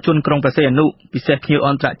ប្រជុំជនក្រុងព្រះសីហនុពិសេសភ្ញៀវអ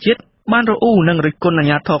ន្តរជាតិបានរអ៊ូនិងរិះគន់អាជ្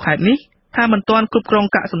ញាធរខេត្តនេះថាមិនទាន់គ្រប់គ្រង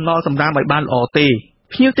កាកសំណល់សំរាមឲ្យបានល្អទេ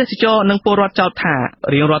ភ្ញៀវទេសចរនិងពលរដ្ឋចោទថា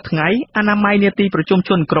រៀងរាល់ថ្ងៃអនាម័យនាទីប្រជុំ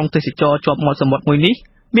ជនក្រុងទេសចរជាប់មាត់សមុទ្រមួយនេះ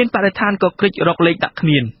មានបរិស្ថានកក្រិចរកលេខដាក់គ្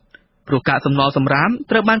មានព្រោះកាកសំណល់សំរាម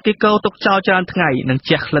ត្រូវបានគេកោរទុកចោលច្រើនថ្ងៃនិង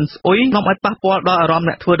ជះក្លិនស្អុយនាំឲ្យប៉ះពាល់ដល់អារម្មណ៍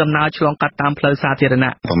អ្នកធ្វើដំណើរឆ្លងកាត់តាមផ្លូវសាធារ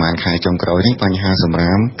ណៈប្រហែលខែចុងក្រោយនេះបញ្ហាសំ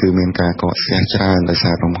រាមគឺមានការកកស្ទះច្រើនដោយ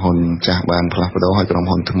សារក្រុមហ៊ុនចាស់បានផ្លាស់ប្ដូរឲ្យក្រុម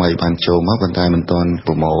ហ៊ុនថ្មីបានចូលមកប៉ុន្តែមិនទាន់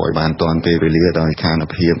ប្រមូលឲ្យបានទាន់ពេលវេលាដោយស្ថាន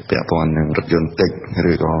ភាពពាក់ព័ន្ធនឹងរថយន្តតិច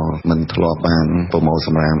ឬក៏មិនធ្លាប់បានប្រមូល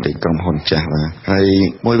សំរាមពីក្រុមហ៊ុនចាស់បាទហើយ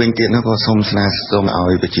មួយវិញទៀតនោះក៏សូមស្នើសុំឲ្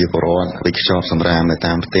យប្រជាពលរដ្ឋវេចខ្ចប់សំរាមនៅ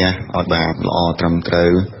តាមផ្ទះឲ្យបានល្អត្រឹមត្រូ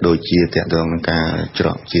វដូចជាទាក់ទងនឹងការច្រ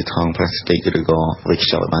កជាថង់ប្លាស្ទិកឬក៏វេចខ្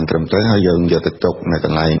ចប់បានត្រឹមត្រូវហើយយើងយកទៅទុកនៅក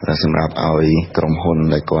ន្លែងសម្រាប់ឲ្យក្រុមហ៊ុន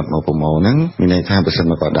ដែលគាត់មកប្រមូលហ្នឹងមានន័យថាបើសិន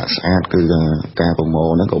មកគាត់ដាក់ស្អាតគឺការប្រមូល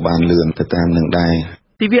ហ្នឹងក៏បានលឿនទៅតាមនឹងដែរ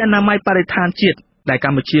ទិវាអនាម័យបរិស្ថានជាតិដែលក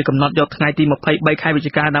ម្ពុជាកំណត់យកថ្ងៃទី23ខែវិច្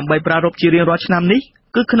ឆិកាដើម្បីប្រារព្ធជារៀងរាល់ឆ្នាំនេះ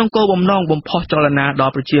គឺក្នុងគោលបំណងបំផុសចលនាដ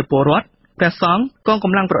ល់ប្រជាពលរដ្ឋព្រះសង្ឃកងក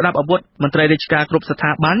ម្លាំងប្រដាប់អាវុធមន្ត្រីរាជការគ្រប់ស្ថា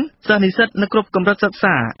ប័នសិស្សនិស្សិតនៅគ្រប់កម្រិតសិក្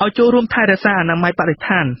សាឲ្យចូលរួមថែរក្សាអនាម័យបរិស្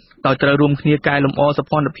ថានដោយត្រូវរួមគ្នាកែលម្អសោ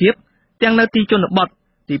ភ័ណភាពទាំងនៅទីជនបទ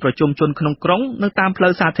ទីប្រជុំជនក្នុងក្រុងនិងតាមផ្លូ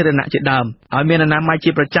វសាធារណៈជាដើមឲ្យមានអនាម័យ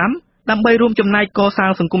ជាប្រចាំដើម្បីរួមចំណែកកសា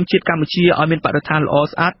ងសង្គមជាតិកម្ពុជាឲ្យមានបរិស្ថានល្អ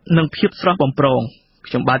ស្អាតនិងភាពស្រស់បំព្រង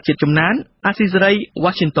ខ្ញុំបាទជាតិជំនាញអាស៊ីសេរី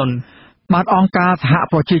Washington បាទអង្គការសហ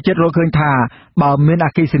ប្រជាជាតិរកឃើញថាបើមានអ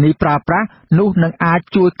គ្គិសនីប្រើប្រាស់នោះនឹងអាច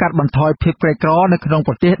ជួយកាត់បន្ថយភាពក្រីក្រនៅក្នុង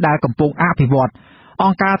ប្រទេសដែលកំពុងអភិវឌ្ឍអ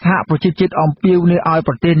ង្គការសហប្រជាជាតិអំពាវនាវឲ្យ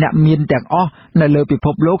ប្រទេសអ្នកមានទាំងអស់នៅលើពិភ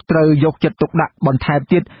ពលោកត្រូវយកចិត្តទុកដាក់បន្ថែម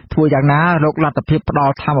ទៀតធ្វើយ៉ាងណារកលទ្ធភាពផ្ដ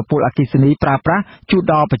ល់ថាមពលអគ្គិសនីប្រើប្រាស់ជូន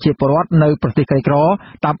ដល់ប្រជាពលរដ្ឋនៅប្រទេសក្រីក្រ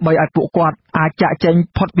ដើម្បីឲ្យពួកគាត់អាចចាកចេញ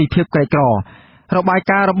ផុតពីភាពក្រីក្ររបាយ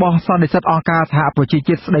ការណ៍របស់សន្និសីទអង្គការសហប្រជា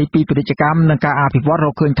ជាតិស្ដីពីពាណិជ្ជកម្មនិងការអភិវឌ្ឍរ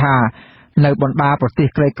កឃើញថានៅបណ្ដាប្រទេស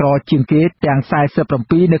ក្រីក្រជាងគេទាំង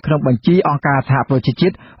47នៅក្នុងបញ្ជីអង្គការសហប្រជាជា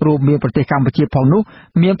តិរួមមានប្រទេសកម្ពុជាផងនោះ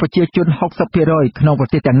មានប្រជាជន 60% ក្នុងប្រ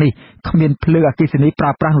ទេសទាំងនេះគ្មានភ្លើងអគ្គិសនីប្រើ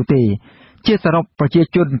ប្រាស់នោះទេជាសរុបប្រជា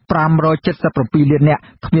ជន577លាននាក់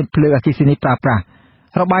គ្មានភ្លើងអគ្គិសនីប្រើប្រាស់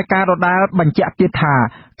របាយការណ៍ដដែលបញ្ជាក់ទៀតថា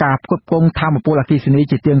ការផ្គត់ផ្គង់ថាមពលអគ្គិសនី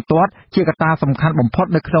ជាទៀងទាត់ជាកត្តាសំខាន់បំផុត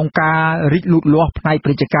នៅក្នុងការរីកលូតលាស់ផ្នែកពា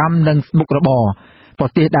ណិជ្ជកម្មនិងមុខរបរប្រ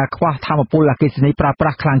ទេសដែលខ្វះថាមពលអគ្គិសនីប្រើប្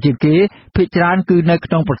រាស់ខ្លាំងជាងគេភាគច្រើនគឺនៅ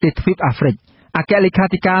ក្នុងប្រទេសទ្វីបអាហ្វ្រិក អគ្គលេខា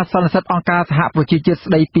ធិការសន្និសីទអង្គការសហប្រជាជាតិ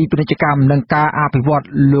ស្ដីពីពាណិជ្ជកម្មនិងការអភិវឌ្ឍ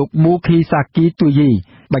លោកមូខីសាគីទូយី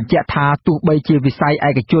បញ្ជាក់ថាទោះបីជាវិស័យឯ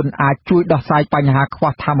កជនអាចជួយដោះស្រាយបញ្ហាខ្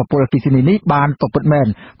វះថាមពលអគ្គិសនីនេះបានក៏ពិតមែន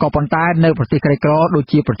ក៏ប៉ុន្តែនៅប្រទេសក្រីក្រដូច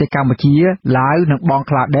ជាប្រទេសកម្ពុជាឡាវនិងបង់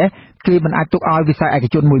ក្លាដេសគឺមិនអាចទុកឲ្យវិស័យឯក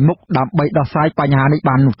ជនមួយមុខដើម្បីដោះស្រាយបញ្ហានេះ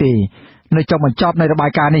បាននោះទេនៅចុងបញ្ចប់នៃរបា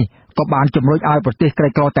យការណ៍នេះក៏បានជំរុញឲ្យប្រទេសក្រី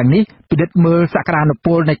ក្រទាំងនេះពិនិត្យមើលសក្តានុព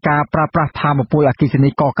លនៃការប្រើប្រាស់ថាមពលអគ្គិសនី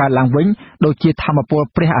កកើតឡើងវិញដូចជាថាមពល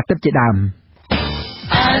ព្រះអាទិត្យជាដើម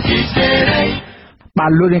បា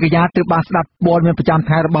នលោកនាងកញ្ញាទើបបានស្ដាប់ព័ត៌មានប្រចាំ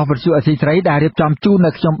ថ្ងៃរបស់វិទ្យុអស៊ីសេរីដែលរៀបចំជូន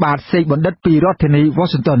នៅខ្ញុំបាទសេកបណ្ឌិតពីរដ្ឋធានី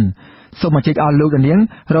Washington សូមអញ្ជើញអស់លោកនាង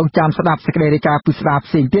រងចាំស្ដាប់សេចក្តីរាយការណ៍ពិស្ដារ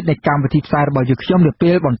ផ្សេងទៀតនៃកម្មវិធីផ្សាយរបស់យើងខ្ញុំនាពេ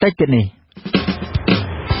លបន្តិចទៀតនេះ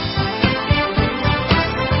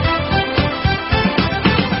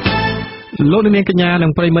លោកនាងកញ្ញានិ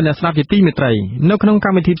ងប្រិយមិត្តអ្នកស្ដាប់ជាទីមេត្រីនៅក្នុងក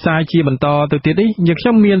ម្មវិធីផ្សាយជាបន្តទៅទៀតនេះយើងខ្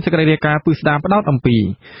ញុំមានសេចក្តីរាយការណ៍ពិស្ដារផ្ដោតអំពី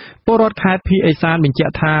ពលរដ្ឋខេត្តភីអេសានបញ្ជា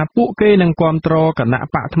ក់ថាពួកគេនឹងគាំទ្រគណៈ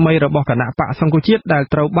បកថ្មីរបស់គណៈបកសង្គ្រោះជាតិដែល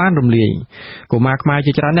ត្រូវបានរំលាយកុមារខ្មែរ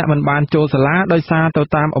ជាច្រើនអ្នកមិនបានចូលសាលាដោយសារទៅ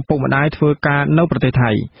តាមឪពុកម្ដាយធ្វើការនៅប្រទេស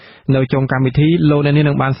ថៃនៅចុងកម្មវិធីលោកនាង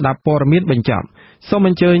នឹងបានស្ដាប់ព័ត៌មានបញ្ចប់សូម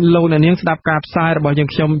អញ្ជើញលោកនាងស្ដាប់ការផ្សាយរបស់យើង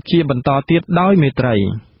ខ្ញុំជាបន្តទៀតដោយមេត្រី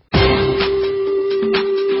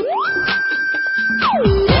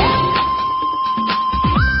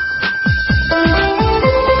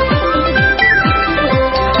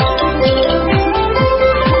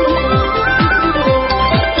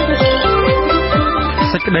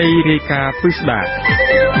ក្តីរាយការណ៍ពិស្ដារ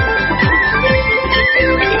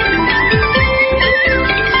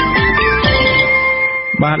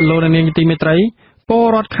បាទលោកនាងទីមេត្រីពល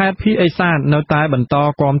រដ្ឋខេត្តភីអេសាននៅតែបន្ត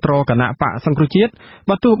គាំទ្រគណៈបកសង្គ្រោះជាតិ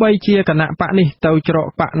បើទោះបីជាគណៈបកនេះទៅច្រក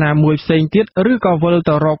បកណាមួយផ្សេងទៀតឬក៏វិល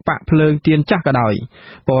ទៅរកបកភ្លើងទៀនចាស់ក៏ដោយ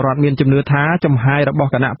ពលរដ្ឋមានជំនឿថាចំហាយរប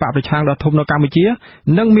ស់គណៈបកប្រឆាំងដ៏ធំនៅកម្ពុជា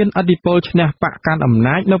នឹងមានឥទ្ធិពលឈ្នះបកកាន់អំ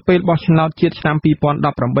ណាចនៅពេលបោះឆ្នោតជាតិឆ្នាំ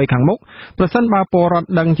2018ខាងមុខប្រសិនបើពលរដ្ឋ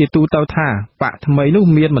ដឹងជាទូទៅថាបកថ្មីនោះ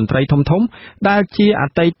មានមន្ត្រីធំៗដែលជាអ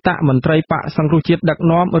តីតមន្ត្រីបកសង្គ្រោះជាតិដឹក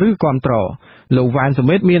នាំឬគាំទ្រលោកវ៉ានស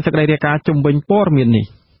មេតមានសេចក្តីរាយការណ៍ជំវិញព័ត៌មាននេះ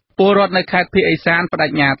ពលរដ្ឋនៅខេត្តភីអេសានបដិ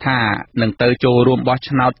ញ្ញាថានឹងទៅចូលរួមបោះ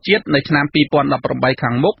ឆ្នោតជាតិនៅឆ្នាំ2018ខា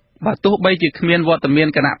ងមុខបើទោះបីជាគ្មានវត្តមាន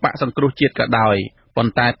គណៈបកសង្គ្រោះជាតិក៏ដោយប៉ុ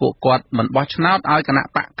ន្តែពួកគាត់មិនបោះឆ្នោតឲ្យគណៈ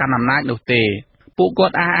បកកាន់អំណាចនោះទេពួកគា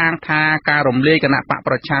ត់អះអាងថាការរំលាយគណៈបក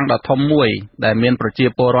ប្រឆាំងដ៏ធំមួយដែលមានប្រជា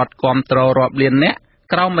ពលរដ្ឋគាំទ្ររាប់លាននាក់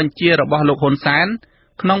ក្រោមបញ្ជារបស់លោកហ៊ុនសែន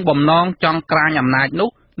ក្នុងបំណងចង់ក្រាញអំណាចនោះ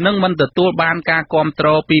នឹងមិនទទួលបានការគាំទ្រ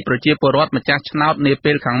ពីប្រជាពលរដ្ឋម្ចាស់ឆ្នោតនា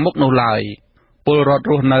ពេលខាងមុខនោះឡើយពលរដ្ឋ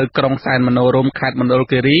រស់នៅក្រុងសែនមនោរម្យខេត្តមណ្ឌល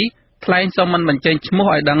គិរីថ្លែងសុំមិនបញ្ចេញឈ្មោះ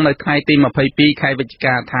ឲ្យដឹងនៅថ្ងៃទី22ខែវិច្ឆិ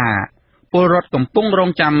កាថាពលរដ្ឋកំពុងរ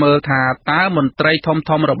ងចាំមើលថាតើមន្ត្រី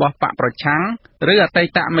ធំៗរបស់បកប្រឆាំងឬអតី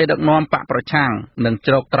តមេដឹកនាំបកប្រឆាំងនឹង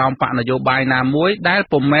ជ្រកក្រោមបកនយោបាយណាមួយដែល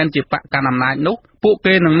ពុំមែនជាបកកាន់អំណាចនោះពួក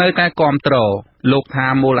គេនឹងនៅតែគាំទ្រលោកថា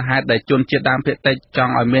មូលហេតុដែលជនជាតិដើមភាគតិចច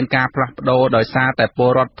ង់ឲ្យមានការផ្លាស់ប្ដូរដោយសារតែពល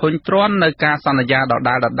រដ្ឋធុញទ្រាន់នៅការសន្យាដ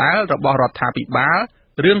ដែលៗរបស់រដ្ឋាភិបាល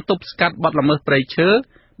រឿងទប់ស្កាត់បទល្មើសព្រៃឈើ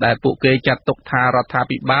ដែលពួកគេចាត់ទុកថារដ្ឋា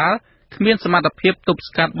ភិបាលគ្មានសមត្ថភាពទប់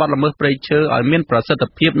ស្កាត់បទល្មើសព្រៃឈើឲ្យមានប្រសិទ្ធ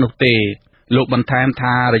ភាពនោះទេលោកបន្ថែម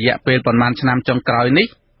ថារយៈពេលប្រមាណឆ្នាំចុងក្រោយនេះ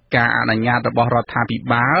ការអនុញ្ញាតរបស់រដ្ឋាភិ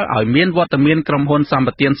បាលឲ្យមានវត្តមានក្រុមហ៊ុនសម្ប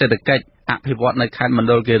ត្តិសេដ្ឋកិច្ចអភិវឌ្ឍនៅខេត្តមណ្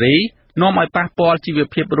ឌលគិរីនាំឲ្យប៉ះពាល់ជីវ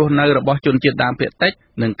ភាពរស់នៅរបស់ជនជាតិដើមភាគតិច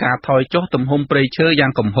និងការថយចុះទំហំព្រៃឈើយ៉ា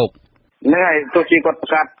ងគំហុកហ្នឹងហើយទោះជាគាត់ប្រ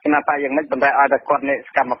កាសគណៈបកយ៉ាងម៉េចប៉ុន្តែឲ្យតែគាត់នេះស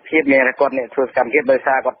កម្មភាពមានតែគាត់នេះធ្វើសកម្មភាពដោយ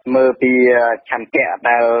សារគាត់មើលពីឆន្ទៈ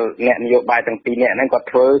ដែលអ្នកនយោបាយទាំងពីរនាក់ហ្នឹងគាត់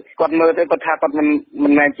ធ្វើគាត់មើលទៅគាត់ថាគាត់មិ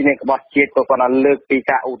នមែនជាអ្នករបស់ជាតិគាត់អត់លើកពី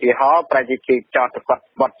ការឧទាហរណ៍ប្រជាជាតិចោទទៅគាត់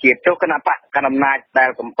បត់ជាតិចុះគណៈបកកណ្ដាលអំណាចដែល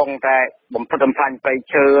កំពុងតែបំផិតបំផ្លាញព្រៃ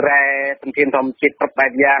ឈើរ៉ែធនធានធម្មជាតិគ្រប់បែ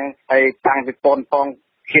បយ៉ាងហើយតាំងពីពន់ផង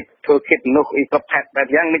គិតធ្វើគិតមនុស្សអីគ្រប់ថែបបែប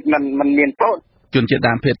យ៉ាងមិនមានពោលជនជាតិ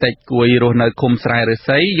ដើមភាគតិចគួយរស់នៅឃុំស្រែឫស្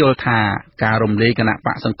សីយល់ថាការរំលាយគណៈប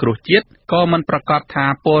កសង្គ្រោះជាតិក៏មិនប្រកាសថា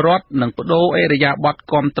ពលរដ្ឋនឹងបដូរអេរយាប័ត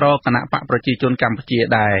គាំទ្រគណៈបកប្រជាជនកម្ពុជា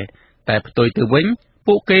ដែរតែផ្ទុយទៅវិញ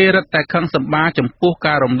ពួកគេរឹតតែខឹងសម្បាចំពោះ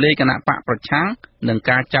ការរំលាយគណៈបកប្រឆាំងនិង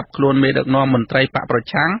ការចាប់ខ្លួនមេដឹកនាំមន្ត្រីបកប្រ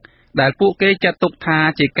ឆាំងដែលពួកគេចាត់ទុកថា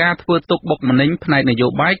ជាការធ្វើទុកបុកម្នេញផ្នែកនយោ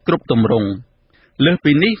បាយគ្រប់ទម្រង់លើស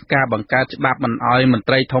ពីនេះការបង្កើតច្បាប់មិនអោយមន្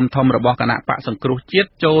ត្រីធំៗរបស់គណៈបកសង្គ្រោះជាតិ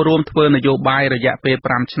ចូលរួមធ្វើនយោបាយរយៈពេល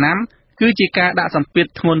5ឆ្នាំគឺជាការដាក់សម្ពាធ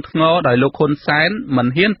ធ្ងន់ធ្ងរដោយលោកហ៊ុនសែនមិន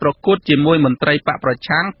ហ៊ានប្រកួតជាមួយមន្ត្រីបកប្រ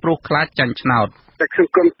ឆាំងព្រោះខ្លាចចាញ់ឆ្នោតតែខ្ញុំ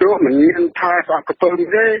គំទោសមិនមានថាស្អកកពើ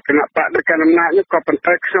ទេគណៈបកដឹកកាន់អំណាចនេះក៏ប៉ុន្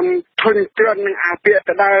តែខ្ញុំធុញទ្រាន់នឹងអាពាក្យ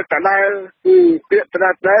ដដែលពាក្យដ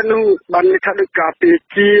ដែលនោះបានន័យថាដូចការពារ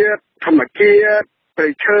ជាតិធម្មជាតិព្រៃ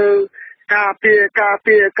ឈើ ការពា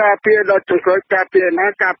រដល់ចង្រោយការពារណា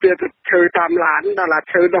ការពារទៅឈើតាមឡានដល់ឡា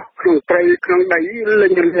ឈើនោះក្នុងព្រៃក្នុងដីលេ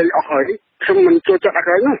ងអស់ហើយខ្ញុំមិនចូលចិត្ត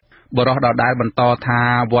អីនោះបរិះដដែលបន្តថា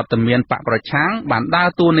វត្តមានបកប្រឆាំងបានដើរ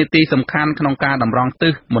តួនាទីសំខាន់ក្នុងការតម្រង់ទិ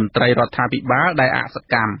សមន្ត្រីរដ្ឋាភិបាលដែលអស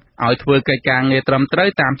កម្មឲ្យធ្វើកិច្ចការងារត្រឹមត្រូវ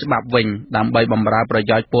តាមច្បាប់វិញដើម្បីបម្រើប្រ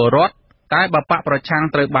យោជន៍ពលរដ្ឋតែបើបកប្រឆាំង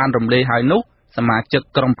ត្រូវបានរំលាយហើយនោះសមាជិក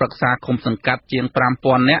ក្រុមប្រឹក្សាឃុំសង្កាត់ជាង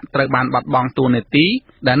 5000 នាក់ត្រូវបានបាត់បង់តួនាទី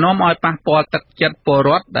ដែលនាំឲ្យប៉ះពាល់ទឹកចិត្តពលរ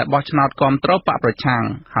ដ្ឋដែលបោះឆ្នោតគាំទ្របកប្រឆាំង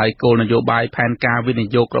ហើយគោលនយោបាយផែនការវិនិ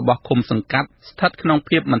យោគរបស់ឃុំសង្កាត់ស្ថិតក្នុង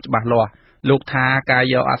ភាពមិនច្បាស់លាស់លោកថាការ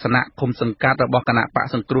យកអាសនៈឃុំសង្កាត់របស់គណៈបក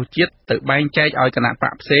សង្គ្រោះជាតិទៅបែងចែកឲ្យគណៈប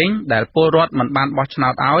កផ្សេងដែលពលរដ្ឋមិនបានបោះឆ្នោ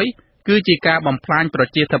តឲ្យគឺជាការបំផ្លាញប្រ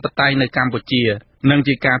ជាធិបតេយ្យនៅកម្ពុជានិង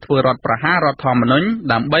ជាការធ្វើរដ្ឋប្រហាររដ្ឋធម្មនុញ្ញ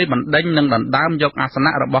ដើម្បីបណ្ដេញនិងដណ្ដើមយកអាស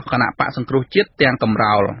នៈរបស់គណៈបកសង្គ្រោះជាតិទាំងកំ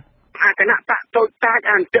រោលអាគណៈបកតូចតាច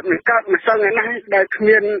អន្តរជាតិកើតមិនសឹងឯណាដែលគ្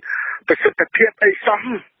មានប្រសិទ្ធភាពអីសោះ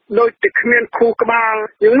ដោយតែគ្មានគូក្បាល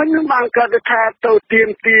យ៉ាងមិនបានកើតថាទៅទៀម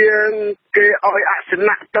ទាគេឲ្យអាស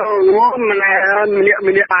នៈទៅម្នា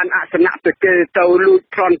ក់បានអាសនៈទៅគេទៅលួច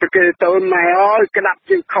ប្លន់ទៅគេទៅម៉ែអើយក្តាប់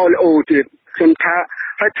ជាងខោលអូទៀតខ្ញុំថា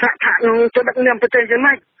ហើយថ្នាក់នោះទៅដឹកនាំប្រទេសយ៉ាង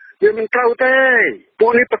ម៉េចវាមិនត្រូវទេពួ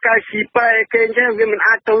កនេះប្រកាសស៊ីបែគេអញ្ចឹងវាមិន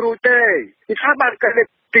អាចទៅរួចទេពីថាបានកើត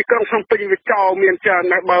ទីក្រុងភ្នំពេញវាចោលមានច្រើន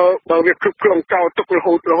ណាស់បើវាគ្រប់គ្រងចោលទុករ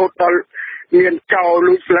ហូតដល់មានចោល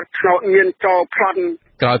លួចស្លឹកឆ្នោតមានចោលប្លន់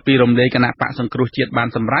ក្រោយពីរំលាយគណៈបកសង្គ្រោះជាតិបាន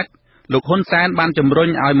សម្រេចលោកហ៊ុនសែនបានជំរុញ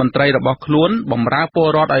ឲ្យមន្ត្រីរបស់ខ្លួនបម្រើពល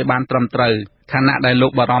រដ្ឋឲ្យបានត្រឹមត្រូវខណៈដែលលោ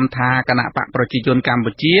កបារម្ភថាគណៈបកប្រជាជនកម្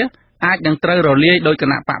ពុជាអាចនឹងត្រូវរលាយដោយគ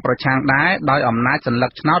ណៈបកប្រឆាំងដែរដោយអំណាចសញ្ញា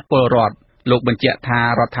ឆ្នោតពលរដ្ឋលោកបញ្ជាក់ថា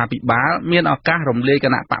រដ្ឋាភិបាលមានឱកាសរំលាយគ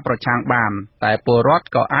ណៈបកប្រឆាំងបានតែពលរដ្ឋ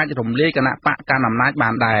ក៏អាចរំលាយគណៈបកកាន់អំណាចបា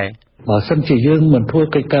នដែរបើសិនជាយើងមិនធ្វើ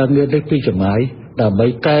កិច្ចការងារនេះពីចម្ងាយដើម្បី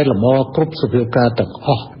កែលម្អគ្រប់សភាពការទាំងអ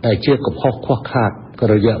ស់ដែលជាកំហុសខ្វះខាត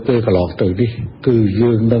រយៈពេលកន្លងទៅនេះគឺ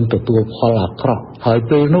យើងនឹងទទួលផលអាក្រក់ហើយ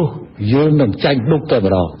ពេលនោះយើងនឹងចាញ់ដុកតែ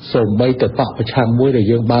ម្ដងសូម្បីតែបកប្រឆាំងមួយដែល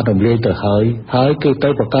យើងបានរំលាយទៅហើយគឺទៅ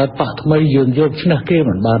បង្កើតបកថ្មីយើងយកឈ្នះគេ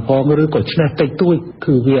មិនបានផងឬក៏ឈ្នះតិចតួច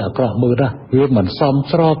គឺវាអាក្រក់មើលណាស់វាមិនសម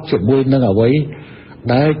ស្របជាមួយនឹងអ្វី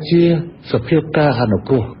ដែលជាសភាពការអនុ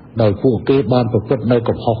គ្រោះដោយពួកគេបានប្រព្រឹត្តនៅ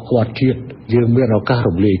កំហុសខ្វះជាតិយើងមានឱកាស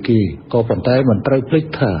រំលាយគេក៏ប៉ុន្តែមិនត្រូវភ្លេច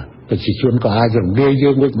ថាប្រជាជនក៏អាចរំលាយយើ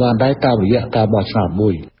ងវិញបានដែរតាមរយៈការបោះឆ្នោតមួ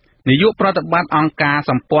យនាយកប្រតិបត្តិអង្គការ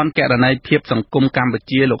សម្ព័ន្ធគណនេយ្យភាពសង្គមកម្ពុ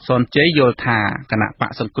ជាលោកសុនជ័យយល់ថាគណៈប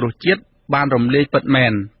កសង្គ្រោះជាតិបានរំលាយពិតមែ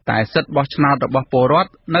នតែសិទ្ធិបោះឆ្នោតរបស់ពលរដ្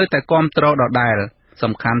ឋនៅតែគាំទ្រដដែល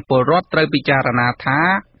សំខាន់ពលរដ្ឋត្រូវពិចារណាថា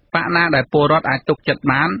បកណាដែលពលរដ្ឋអាចទុកចិត្ត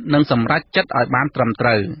បាននិងសម្រេចចិត្តឲ្យបានត្រឹមត្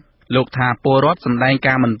រូវលោកថាពលរដ្ឋសម្ដែង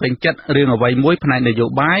ការមិនពេញចិត្តរឿងអ្វីមួយផ្នែកនយោ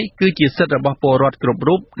បាយគឺជាសិទ្ធិរបស់ពលរដ្ឋគ្រប់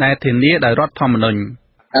រូបដែលធានាដោយរដ្ឋធម្មនុញ្ញ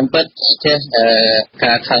តាមពិតចេះ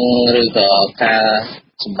ការខឹងឬក៏ការ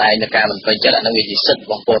សម្ដែងនៃការមិនពេញចិត្តអានឹងវាជាសិទ្ធិរ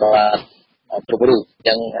បស់ពលរដ្ឋគ្រប់រូបអញ្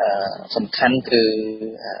ចឹងសំខាន់គឺ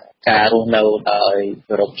ការរស់នៅដោយ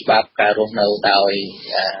គោរពច្បាប់ការរស់នៅដោយ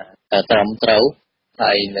ត្រឹមត្រូវ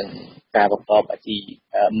ហើយនឹងការប្រកបអាជីវ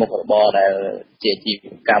មុខរបរដែលជាអាជីវ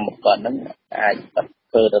កម្មមកก่อนហ្នឹងអាច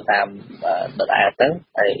ធ្វើទៅតាមដដែលទៅ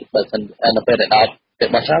ហើយបើមិននៅពេលដែលដល់ពេល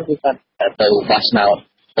បោះឆ្នោតគឺគាត់ទៅបោះឆ្នោត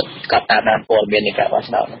កត់តាមព័ត៌មាននៃការបោះ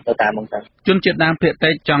ឆ្នោតទៅតាមហ្នឹងទៅជនជាតិដើមភាគ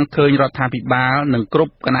តិចចង់ឃើញរដ្ឋាភិបាលនិងគ្រ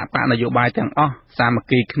ប់គណៈបកនយោបាយទាំងអស់សាមគ្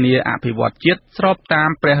គីគ្នាអភិវឌ្ឍជាតិស្របតាម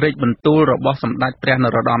ព្រះរាជបន្ទូលរបស់សម្ដេចព្រះន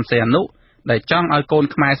រោត្តមសីហនុដែលចង់ឲ្យកូន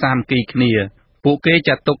ខ្មែរសាមគ្គីគ្នាពួកគេ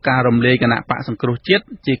ចាត់ទុកការរំលាយគណៈបកសង្គ្រោះជាតិ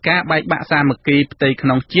ជាការបែកបាក់សាមគ្គីផ្ទៃក្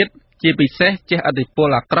នុងជាតិជាពិសេសជះឥទ្ធិពល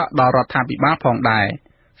អាក្រក់ដល់រដ្ឋាភិបាលផងដែរ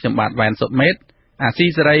ខ្ញុំបាទវ៉ែនសុតមេតអាស៊ី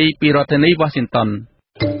សេរីពីរដ្ឋធានី Washington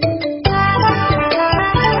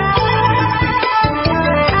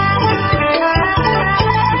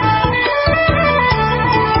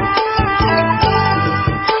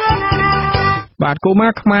បាទកុមា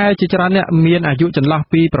រខ្មែរជាច្រើនអ្នកមានអាយុចន្លោះ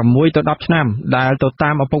ពី6ទៅ10ឆ្នាំដែលទៅតា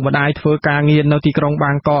មឪពុកម្ដាយធ្វើការងារនៅទីក្រុង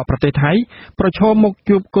បាងកកប្រទេសថៃប្រឈមមុខ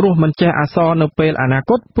ជួបគ្រោះមិនចេះអសរនៅពេលអនា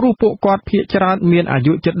គតព្រោះពួកគាត់ភាគច្រើនមានអា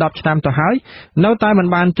យុជិត10ឆ្នាំទៅហើយនៅតែមិន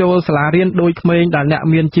បានចូលសាលារៀនដោយក្មេងដែលអ្នក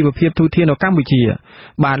មានជីវភាពធូរធារនៅកម្ពុជា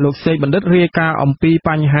បាទលោកសេកបណ្ឌិតរាយការណ៍អំពី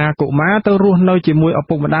បញ្ហាកុមារទៅរស់នៅជាមួយឪ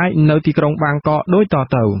ពុកម្ដាយនៅទីក្រុងបាងកកដូចត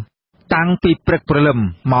ទៅតាំងពីព្រឹកព្រលឹម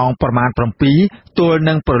ម៉ោងប្រមាណ 7 ទល់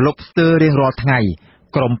នឹងប្រលប់ស្ទើររៀងរាល់ថ្ងៃ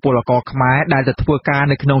ក្រុមពលករខ្មែរដែលទៅធ្វើការ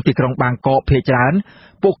នៅក្នុងទីក្រុងបាងកកភាគច្រើន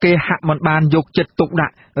ពួកគេហាក់មិនបានយកចិត្តទុកដា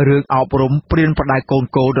ក់រឿងអប់រំព្រៀនប្រដៅកូន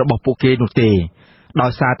របស់ពួកគេនោះទេដោ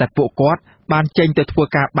យសារតែពួកគាត់បានចេញទៅធ្វើ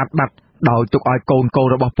ការបាត់ដោយទុកឲ្យកូន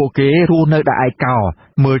របស់ពួកគេរស់នៅដោយឯកោ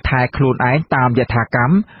មើលថែខ្លួនឯងតាមយថាក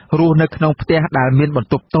ម្មរស់នៅក្នុងផ្ទះដែលមានបន្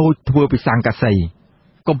ទប់តូចធ្វើពីស័ង្កសី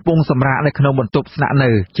កំពុងសម្រាកនៅក្នុងបន្ទប់ស្នាក់នៅ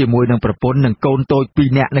ជាមួយនឹងប្រពន្ធនិងកូនតូច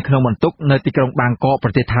2នាក់នៅក្នុងបន្ទប់នៅទីក្រុងបាងកកប្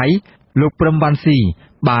រទេសថៃលោកព្រឹមវ៉ាន់ស៊ី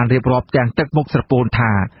បានរៀបរាប់ទាំងទឹកមុខស្រពោន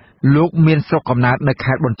ថាលោកមានស្រុកកំណើតនៅ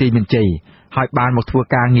ខេត្តបន្ទាយមានជ័យហើយបានមកធ្វើ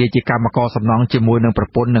ការងារជាកម្មករសំណង់ជាមួយនឹងប្រ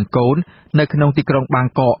ពន្ធនិងកូននៅក្នុងទីក្រុងបាង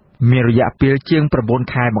កកមានរយៈពេលជាង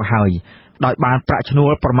9ខែមកហើយដោយបានប្រាក់ឈ្នួ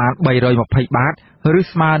លប្រមាណ320បាតឬ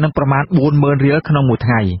ស្មើនឹងប្រមាណ40000រៀលក្នុងមួយ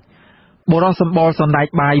ថ្ងៃបុរសសម្បល់សណ្ដែក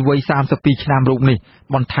បាយវ័យ32ឆ្នាំរូបនេះ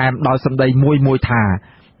បន្ថែមដោយសម្ដីមួយថា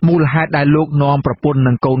មូលហេតុដែលលោកនាំប្រពន្ធ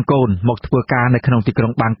និងកូនមកធ្វើការនៅក្នុងទីក្រុ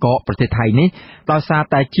ងបាងកកប្រទេសថៃនេះដោយសារ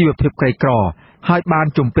តែជីវភាពក្រីក្រហើយបាន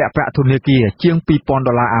ជំពាក់ប្រាក់ធនាគារជាង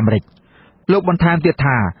$2000អាមេរិកលោកបន្ថែមទៀត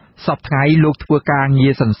ថាសប្តាហ៍ថ្ងៃលោកធ្វើការងា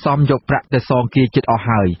រសន្សំយកប្រាក់ទៅសងគារជិតអស់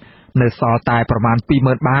ហើយនៅសល់តែប្រមាណ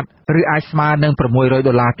20000បាតឬអាចស្មើនឹង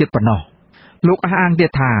$600ទៀតប៉ុណ្ណោះលោកអះអាងទៀ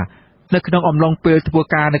តថានៅក្នុងអំឡុងពេលធ្វើ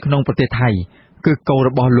ការនៅក្នុងប្រទេសថៃគឺកូនរ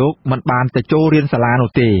បស់លោកមិនបានទៅចូលរៀនសាលានោះ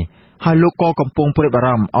ទេហើយលោកក៏កំពុងព្រួយបារ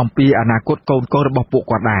ម្ភអំពីអនាគតកូនរបស់ពួក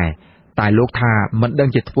គាត់ដែរតែលោកថាមិនដឹង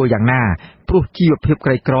ជាធ្វើយ៉ាងណាព្រោះជីវភាព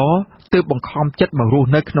ក្រីក្រទើបបង្ខំចិត្តមករស់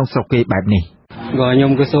នៅក្នុងស្រុកគេបែបនេះក៏ខ្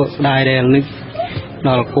ញុំក៏សោកស្ដាយដែរនេះដ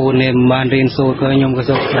ល់កូននេះបានរៀនសូត្រក៏ខ្ញុំក៏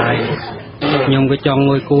សោកស្ដាយខ្ញុំក៏ចង់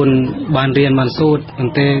ឲ្យកូនបានរៀនបានសូត្រប៉ុ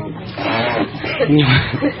ន្តែខ្ញុំ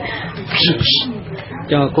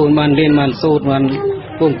ចង់កូនបានរៀនបានសូត្របាន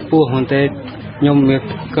ពងពោះប៉ុន្តែខ្ញុំវា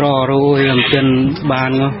ក្ររោខ្ញុំចិនបា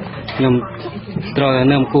នខ្ញុំត្រូវតែ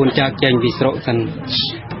នាំកូនចាក់ចេញពីស្រុកសិន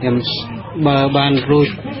ខ្ញុំបើបានរ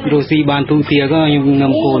ស់ស៊ីបានទូទាក៏ខ្ញុំ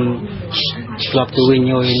នាំកូនស្លាប់ទៅវិញ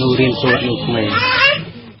ហើយនៅរៀនសូត្រនៅខ្មែរ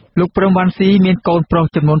លោកព្រឹមវ៉ាន់ស៊ីមានកូនប្រុស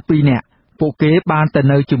ចំនួន2នាក់ពួកគេបានទៅ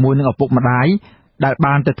នៅជាមួយនឹងឪពុកម្ដាយដែល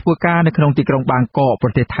បានទៅធ្វើការនៅក្នុងទីក្រុងបាងកកប្រ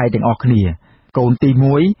ទេសថៃទាំងអស់គ្នាកូនទី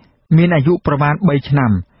1មានអាយុប្រមាណ3ឆ្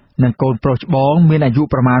នាំនិងកូនប្រុសច្បងមានអាយុ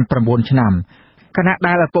ប្រមាណ9ឆ្នាំខណៈ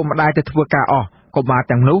ដែលឪពុកម្ដាយទៅធ្វើការអស់កុមារ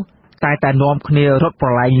ទាំងនោះតែនាំគ្នារត់ប្រ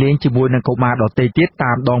ឡែងលេងជាមួយនឹងកុមារដទៃទៀត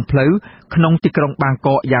តាមដងផ្លូវក្នុងទីក្រុងបាងក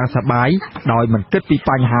កយ៉ាងសប្បាយដោយមិនគិតពី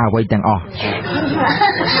បញ្ហាអ្វីទាំងអស់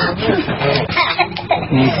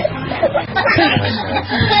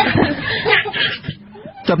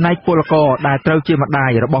ចំណែកពលករដែលត្រូវជាម្ដាយ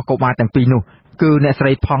របស់កុមារទាំងពីរនោះគឺអ្នកស្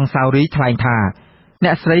រីផង់សាវរីថ្លែងថាអ្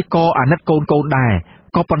នកស្រីក៏អាណិតកូនដែរ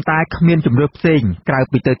ក៏ប៉ុន្តែគ្មានជំរឿផ្សេងក្រៅ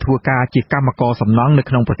ពីទៅធ្វើការជាកម្មករសំណង់នៅ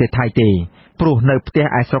ក្នុងប្រទេសថៃទេព្រោះនៅផ្ទះ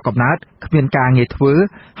ឯស្រុកកំណើតគ្មានការងារធ្វើ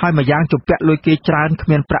ហើយម្យ៉ាងជំពាក់លុយគេច្រើនគ្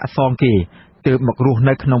មានប្រាក់សងគេទើបមករស់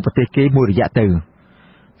នៅក្នុងប្រទេសគេមួយរយៈទៅ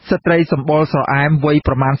ស្ត្រីសម្បល់ស្រអែមវ័យ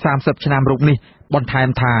ប្រមាណ30ឆ្នាំរូបនេះបន្ថែម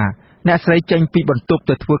ថាអ្នកស្រីចេញពីបន្ទប់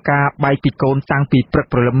ទៅធ្វើការបាយពីកូនតាំងពីព្រឹក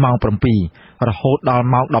ព្រលឹមម៉ោង7រហូតដល់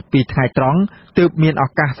ម៉ោង12ថ្ងៃត្រង់ទើបមានឱ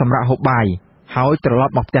កាសសម្រាប់ហូបបាយហើយត្រឡ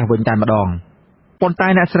ប់មកផ្ទះវិញតែម្ដងប៉ុន្តែ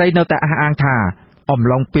អ្នកស្រីនៅតែអះអាងថាអំ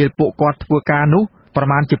ឡុងពេលពួកគាត់ធ្វើការនោះប្រ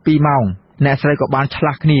មាណជា2ម៉ោងអ្នកស្រីក៏បានឆ្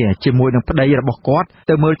លាស់គ្នាជាមួយនឹងប្តីរបស់គាត់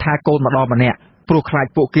ទៅមើលថែកូនម្នាក់ព្រោះខ្លាច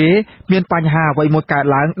ពួកគេមានបញ្ហាអ្វីមួយកើត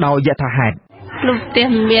ឡើងដោយយថាហេតុលោកផ្ទះ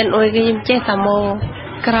មានអុយខ្ញុំចេះតែមក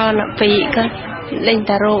ក្រណាពីក៏លេង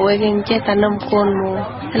តារោអុយខ្ញុំចេះតែនំកូនមក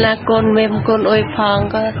ណាកូនមេមកូនអុយផង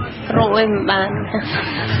ក៏រោអុយមិនបាន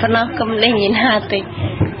ប៉ុណ្ណោះកុំលេងញ៉ាំតិច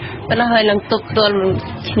ប៉ុណ្ណោះហើយនឹងទប់ទល់នឹង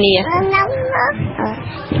ឈ្នះ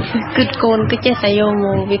គិតកូនក៏ចេះតែយកម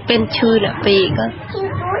កវាเป็นឈឺណាពីក៏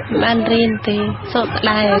បានរៀនទេសោកស្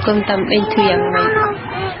ដាយគុំតាមដេញធៀងវិញ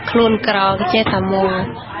ខ្លួនក្រក៏ចេះតែមក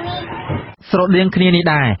ស្រដៀងគ្នានេះ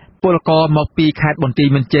ដែរពលករមកពីខេត្តបន្ទាយ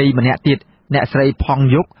មានជ័យម្នាក់ទៀតអ្នកស្រីផង់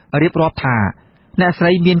យុករៀបរាប់ថាអ្នកស្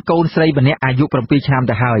រីមានកូនស្រីម្នាក់អាយុ7ឆ្នាំ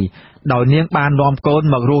ទៅហើយដោយនាងបាននាំកូន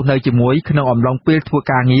មករស់នៅជាមួយក្នុងអំឡុងពេលធ្វើ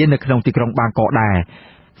ការងារនៅក្នុងទីក្រុងបាងកកដែរ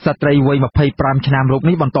ស្ត្រីវ័យ25ឆ្នាំរូប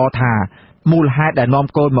នេះបន្តថាមូលហេតុដែលនាំ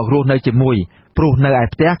កូនមករស់នៅជាមួយព្រោះនៅឯ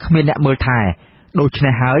ផ្ទះគ្មានអ្នកមើលថែដូច្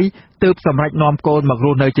នេះហើយទើបសម្រេចនាំកូនមករ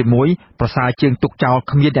ស់នៅជាមួយប្រសើរជាងទុកចោល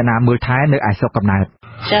គ្មានអ្នកណាមើលថែនៅឯស្រុកកំណើត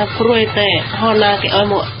ចាព្រួយតែហូណាគេឲ្យ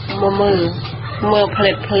មកមើលផ្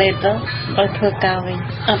លេតទៅឲ្យធ្វើការវិញ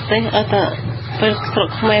អត់ទេអត់ទៅពេលស្រុក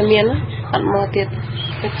ខ្មែរមានអត់មកទៀត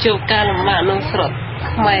ជួបការលំបាកក្នុងស្រុក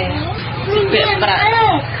ខ្មែរពាក្យប្រាក់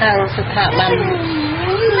ខាងស្ថាប័ន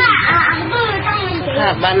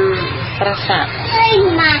ប្រាសាទ70000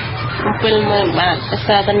បាតភា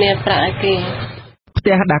សាធានាប្រាក់ឲ្យគេផ្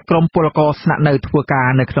ទះដែលក្រុមពលករស្នាក់នៅធ្វើការ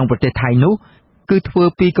នៅក្នុងប្រទេសថៃនោះគឺធ្វើ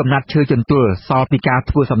ពីកំណាត់ឈើចន្ទល់សល់ពីការ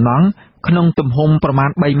ធ្វើសំណង់ក្នុងទំហំប្រមាណ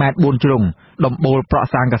3ម៉ែត្រ4ជ្រុងដំបូលប្រក់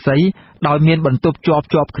សាងកាសីដោយមានបន្ទប់ជា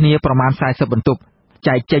ប់គ្នាប្រមាណ40បន្ទប់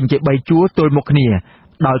ចែកចេញជា3ជួរទល់មុខគ្នា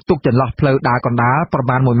ដោយទុកចន្លោះផ្លូវដើរកណ្ដាលប្រ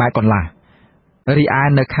មាណ1ម៉ែត្រកន្លះរីឯ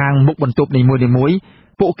នៅខាងមុខបន្ទប់នីមួយៗ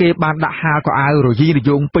ពួកគេបានដាក់ហាលកៅអៅរយីរ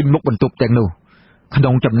យងពេញមុខបន្ទប់ទាំងនោះក្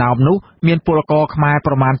នុងចំណោមនោះមានពលករខ្មែរ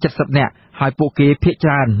ប្រមាណ70នាក់ហ ហើយពួកគេភាគច្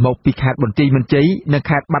រើនមកពីខេត្តបន្ទាយមានជ័យនិង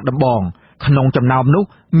ខេត្តបាត់ដំបងក្នុងចំណោមនោះ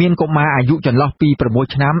មានកុមារអាយុចន្លោះពី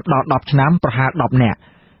6ឆ្នាំដល់10ឆ្នាំប្រហែល10នាក់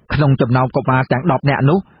ក្នុងចំណោមកុមារទាំង10នាក់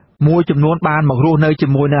នោះមួយចំនួនបានមករស់នៅជា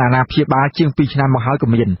មួយនឹងអាណាព្យាបាលជាង2ឆ្នាំមកហើយក៏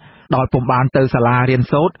មានដោយពុំបានទៅសាលារៀន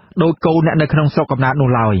សូត្រដោយកូនអ្នកនៅក្នុងស្រុកកំណើតនោះ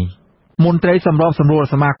ឡើយមន្ត្រីសម្របសម្រួល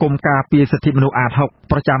សមាគមការពារសិទ្ធិមនុស្សអាត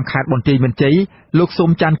6ប្រចាំខេត្តបន្ទាយមានជ័យលោកស៊ុំ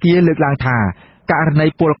ច័ន្ទគាលើកឡើងថាករណី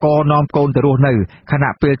ពលករនាំកូនទៅរស់នៅខ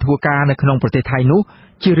ណៈពេលធ្វើការនៅក្នុងប្រទេសថៃនោះ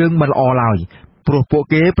ជារឿងមិនល្អឡើយព្រោះពួក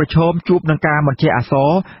គេប្រឈមជួបនឹងការមិនជាអសរ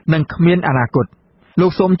និងគ្មានអនាគតលោ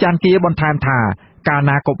កស៊ុំច័ន្ទគាបន្ថែមថាកាល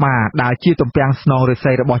ណាកុមារដែលជាទំពាំងស្នងឫស្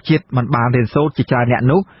សីរបស់ជាតិមិនបានរៀនសូត្រជាច្រើនអ្នក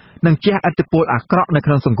នោះនឹងជះឥទ្ធិពលអាក្រក់នៅ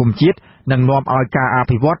ក្នុងសង្គមជាតិនិងនាំឲ្យការអ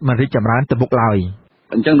ភិវឌ្ឍមិនរីកចម្រើនទៅមុខឡើយ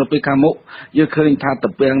អញ្ចឹងទៅពេលខាងមុខយើងឃើញថា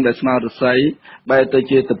ទំពាំងដែលស្នងឫស្សីបែរទៅ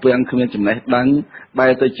ជាទំពាំងគ្មានចំណេះដឹងបែ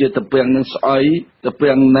រទៅជាទំពាំងនឹងស្អុយទំ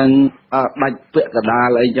ពាំងនឹងដាច់ពាក់កដាល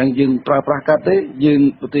អីចឹងយើងប្រើប្រាស់កាត់ទេយើង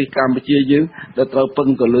ប្រទេសកម្ពុជាយើងដែលត្រូវពឹង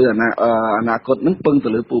ទៅលើអនាគតនឹងពឹងទៅ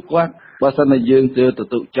លើពួកគាត់បើសិនតែយើងទៅ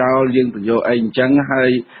ទុកចោលយើងទៅយកអីអញ្ចឹងហើយ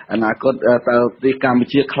អនាគតតើប្រទេសកម្ពុ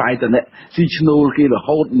ជាខ្លាយទៅអ្នកស៊ីឈ្នួលគេរ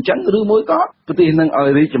ហូតអញ្ចឹងឬមួយក៏ប្រទេសនឹងឲ្យ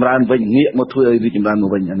រីកចម្រើនវិញងាកមកធ្វើឲ្យរីកចម្រើនមក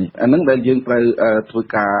វិញអាហ្នឹងដែលយើងត្រូវធ្វើ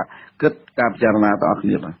ការគិតការពិចារណាដល់គ្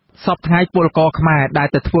នាបាទសពថ្ងៃពលករខ្មែរដែល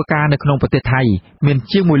ទៅធ្វើការនៅក្នុងប្រទេសថៃមាន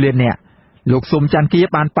ជាង1លាននាក់លោកស៊ុំច័ន្ទគា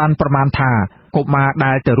បានប៉ាន់ប្រមាណថាកុមារ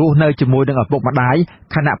ដែលទៅរស់នៅជាមួយនឹងឪពុកម្ដាយ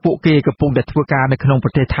ខណៈពួកគេកំពុងតែធ្វើការនៅក្នុងប្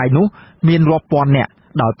រទេសថៃនោះមានរាប់ពាន់នាក់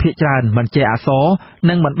ដោយភាគច្រើនមិនចេះអក្សរ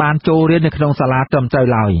និងមិនបានចូលរៀននៅក្នុងសាលាត្រឹមត្រូវ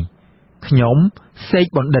ឡើយខ្ញុំសេក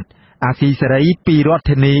បណ្ឌិតអាស៊ីសេរីពីរដ្ឋ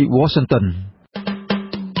ធានី Washington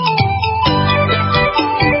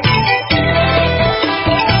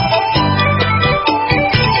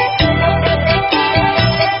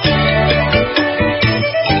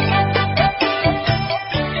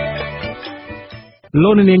លោ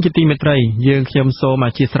កនាងជាទីមេត្រីយើងខ្ញុំសូមអ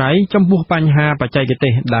ធិស្ឋានចំពោះបញ្ហាបច្ចេកទេ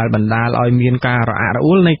សដែលបណ្ដាលឲ្យមានការរអាក់រ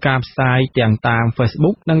អួលនៃការផ្សាយទាំងតាម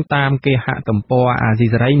Facebook និងតាមគេហទំព័រអាស៊ី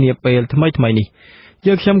សេរីនាពេលថ្មីៗនេះ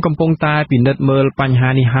យើងខ្ញុំកំពុងតែពិនិត្យមើលបញ្ហា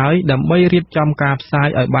នេះហើយដើម្បីរៀបចំការផ្សាយ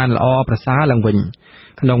ឲ្យបានល្អប្រសើរឡើងវិញ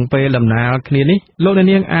ក្នុងពេលដំណើរគ្នានេះលោក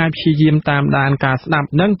នាងអាចព្យាយាមតាមដានការស្ដាប់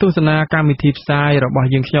និងទស្សនាកម្មវិធីផ្សាយរបស់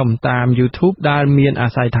យើងខ្ញុំតាម YouTube ដែលមានអា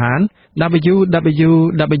ស័យដ្ឋាន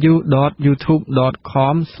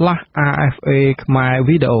www.youtube.com/rfa Khmer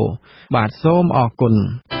Video បាទសូមអរគុណ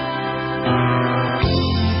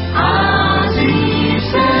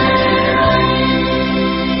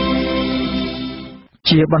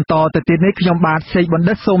ជាបន្តទៅទៀតនេះខ្ញុំបាទសេកបណ្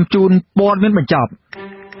ឌិតសូមជូនព័ត៌មានបញ្ចប់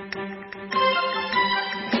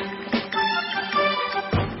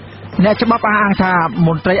អ្នកច្បាប់អះអាងថាម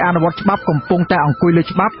ន្ត្រីអនុវត្តច្បាប់កំពុងតែអង្គុយលើ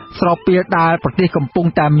ច្បាប់ស្របពេលដែលប្រទេសកំពុង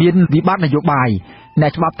តែមានវិបត្តិនយោបាយអ្ន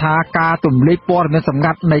កច្បាប់ថាការទម្លាយព័ត៌មានសម្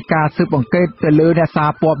ងាត់នៃការស៊ើបអង្កេតទៅលើអ្នកសារ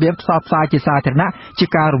ព័ត៌មានផ្សព្វផ្សាយជាសាធារណៈជា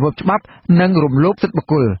ការរំលោភច្បាប់និងរំលោភសិទ្ធិបុ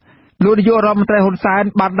គ្គលលោកនាយករដ្ឋមន្ត្រីហ៊ុនសែន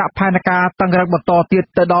បានដាក់ផែនការតឹងរ៉ឹងបន្តទៀត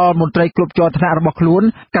ទៅដល់មន្ត្រីគ្រប់ជាន់ថ្នាក់របស់ខ្លួន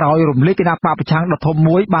ក្រោយរំលាយគណៈបកប្រឆាំងដ៏ធំ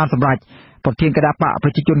មួយបានសម្រេចប្រធានគណៈបកប្រ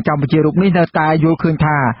ជាជនកម្ពុជារូបនេះនៅតែយល់ឃើញ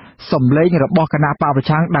ថាសម្លេងរបស់គណៈបកប្រ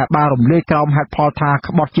ឆាំងដែលបានរំលាយក្រោមហេតុផលថា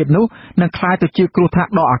ក្បត់ជាតិនោះនឹងក្លាយទៅជាគ្រោះថ្នា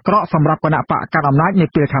ក់ដ៏អាក្រក់សម្រាប់គណៈបកកាន់អំណាចនា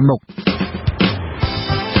ពេលខាងមុខ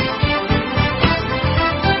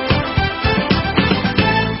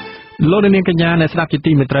លោកនាងកញ្ញាអ្នកស្ដាប់ជា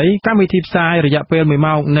ទីមេត្រីកម្មវិធីផ្សាយរយៈពេល1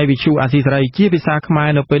ម៉ោងនៃវិទ្យុអាស៊ីសេរីជាភាសាខ្មែរ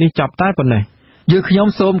នៅពេលនេះចប់តែប៉ុណ្ណេះយើងខ្ញុំ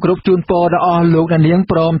សូមគោរពជូនពរដល់អស់លោកអ្នកនាង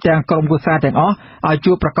ព្រមទាំងក្រុមគ្រួសារទាំងអស់ឲ្យ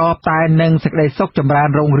ជួបប្រកបតែនឹងសេចក្តីសុខចម្រើន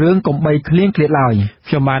រុងរឿងកុំបីឃ្លៀងឃ្លាតឡើយ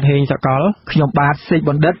ខ្ញុំបាទហេងសកលខ្ញុំបាទសេក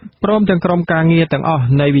បណ្ឌិតព្រមទាំងក្រុមការងារទាំងអស់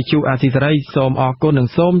នៃវិទ្យុអាស៊ីសេរីសូមអរគុណនិង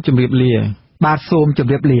សូមជម្រាបលាបាទសូមជ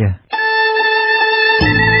ម្រាបលា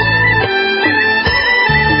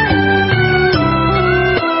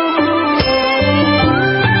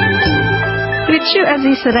វិទ្យុអា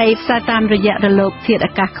ស៊ីសេរីផ្សាយតាមរយៈរលកធាតុ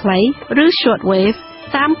អាកាសខ្លីឬ Shortwave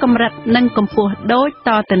តាមកម្រិតនិងកម្ពស់ដូចត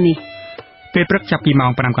ទៅនេះពេលព្រឹកចាប់ពីម៉ោ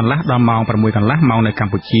ង 5 កន្លះដល់ម៉ោង 6 កន្លះម៉ោងនៅក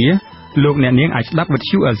ម្ពុជាលោកអ្នកនាងអាចស្ដាប់វិទ្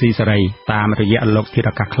យុអាស៊ីសេរីតាមរយៈរលកធាតុ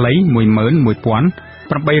អាកាសខ្លី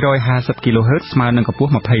 11850 kHz ស្មើនឹងកម្ព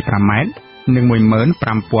ស់ 25m និង 15275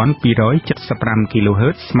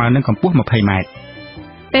 kHz ស្មើនឹងកម្ពស់ 20m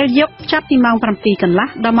ពេលយប់ចាប់ពីម៉ោង 7 កន្លះ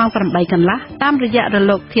ដល់ម៉ោង 8 កន្លះតាមរយៈរ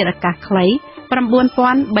លកធាតុអាកាសខ្លី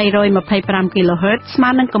 9325 kHz ស្មើ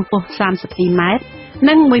នឹងកម្ពស់ 32m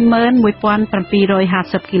និង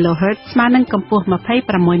 11750 kHz ស្មើនឹងកម្ពស់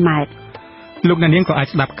 26m លោកអ្នកនាងក៏អាច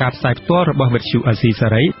ស្ដាប់ការផ្សាយផ្ទាល់របស់វិទ្យុអាស៊ីសេ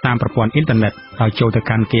រីតាមប្រព័ន្ធអ៊ីនធឺណិតដោយចូលទៅ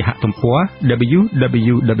កាន់គេហទំព័រ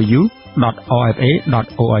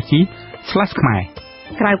www.rfa.org/khmer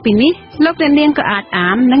ក្រៅពីនេះលោកអ្នកនាងក៏អាចអា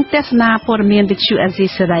ននិងទស្សនាព័ត៌មានវិទ្យុអាស៊ី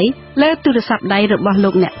សេរីលើទូរស័ព្ទដៃរបស់លោ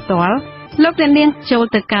កអ្នកផ្ទាល់លោកអ្នកនាងចូល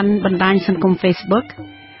ទៅកាន់បណ្ដាញសង្គម Facebook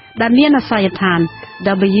ដែលមានអាសយដ្ឋាន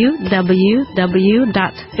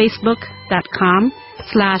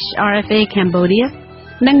www.facebook.com/RFA Cambodia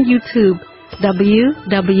និង YouTube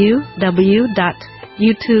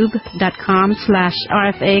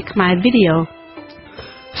www.youtube.com/RFA Khmer Video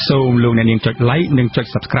សូមលោកអ្នកនាងចុច like និងចុច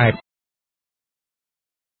Subscribe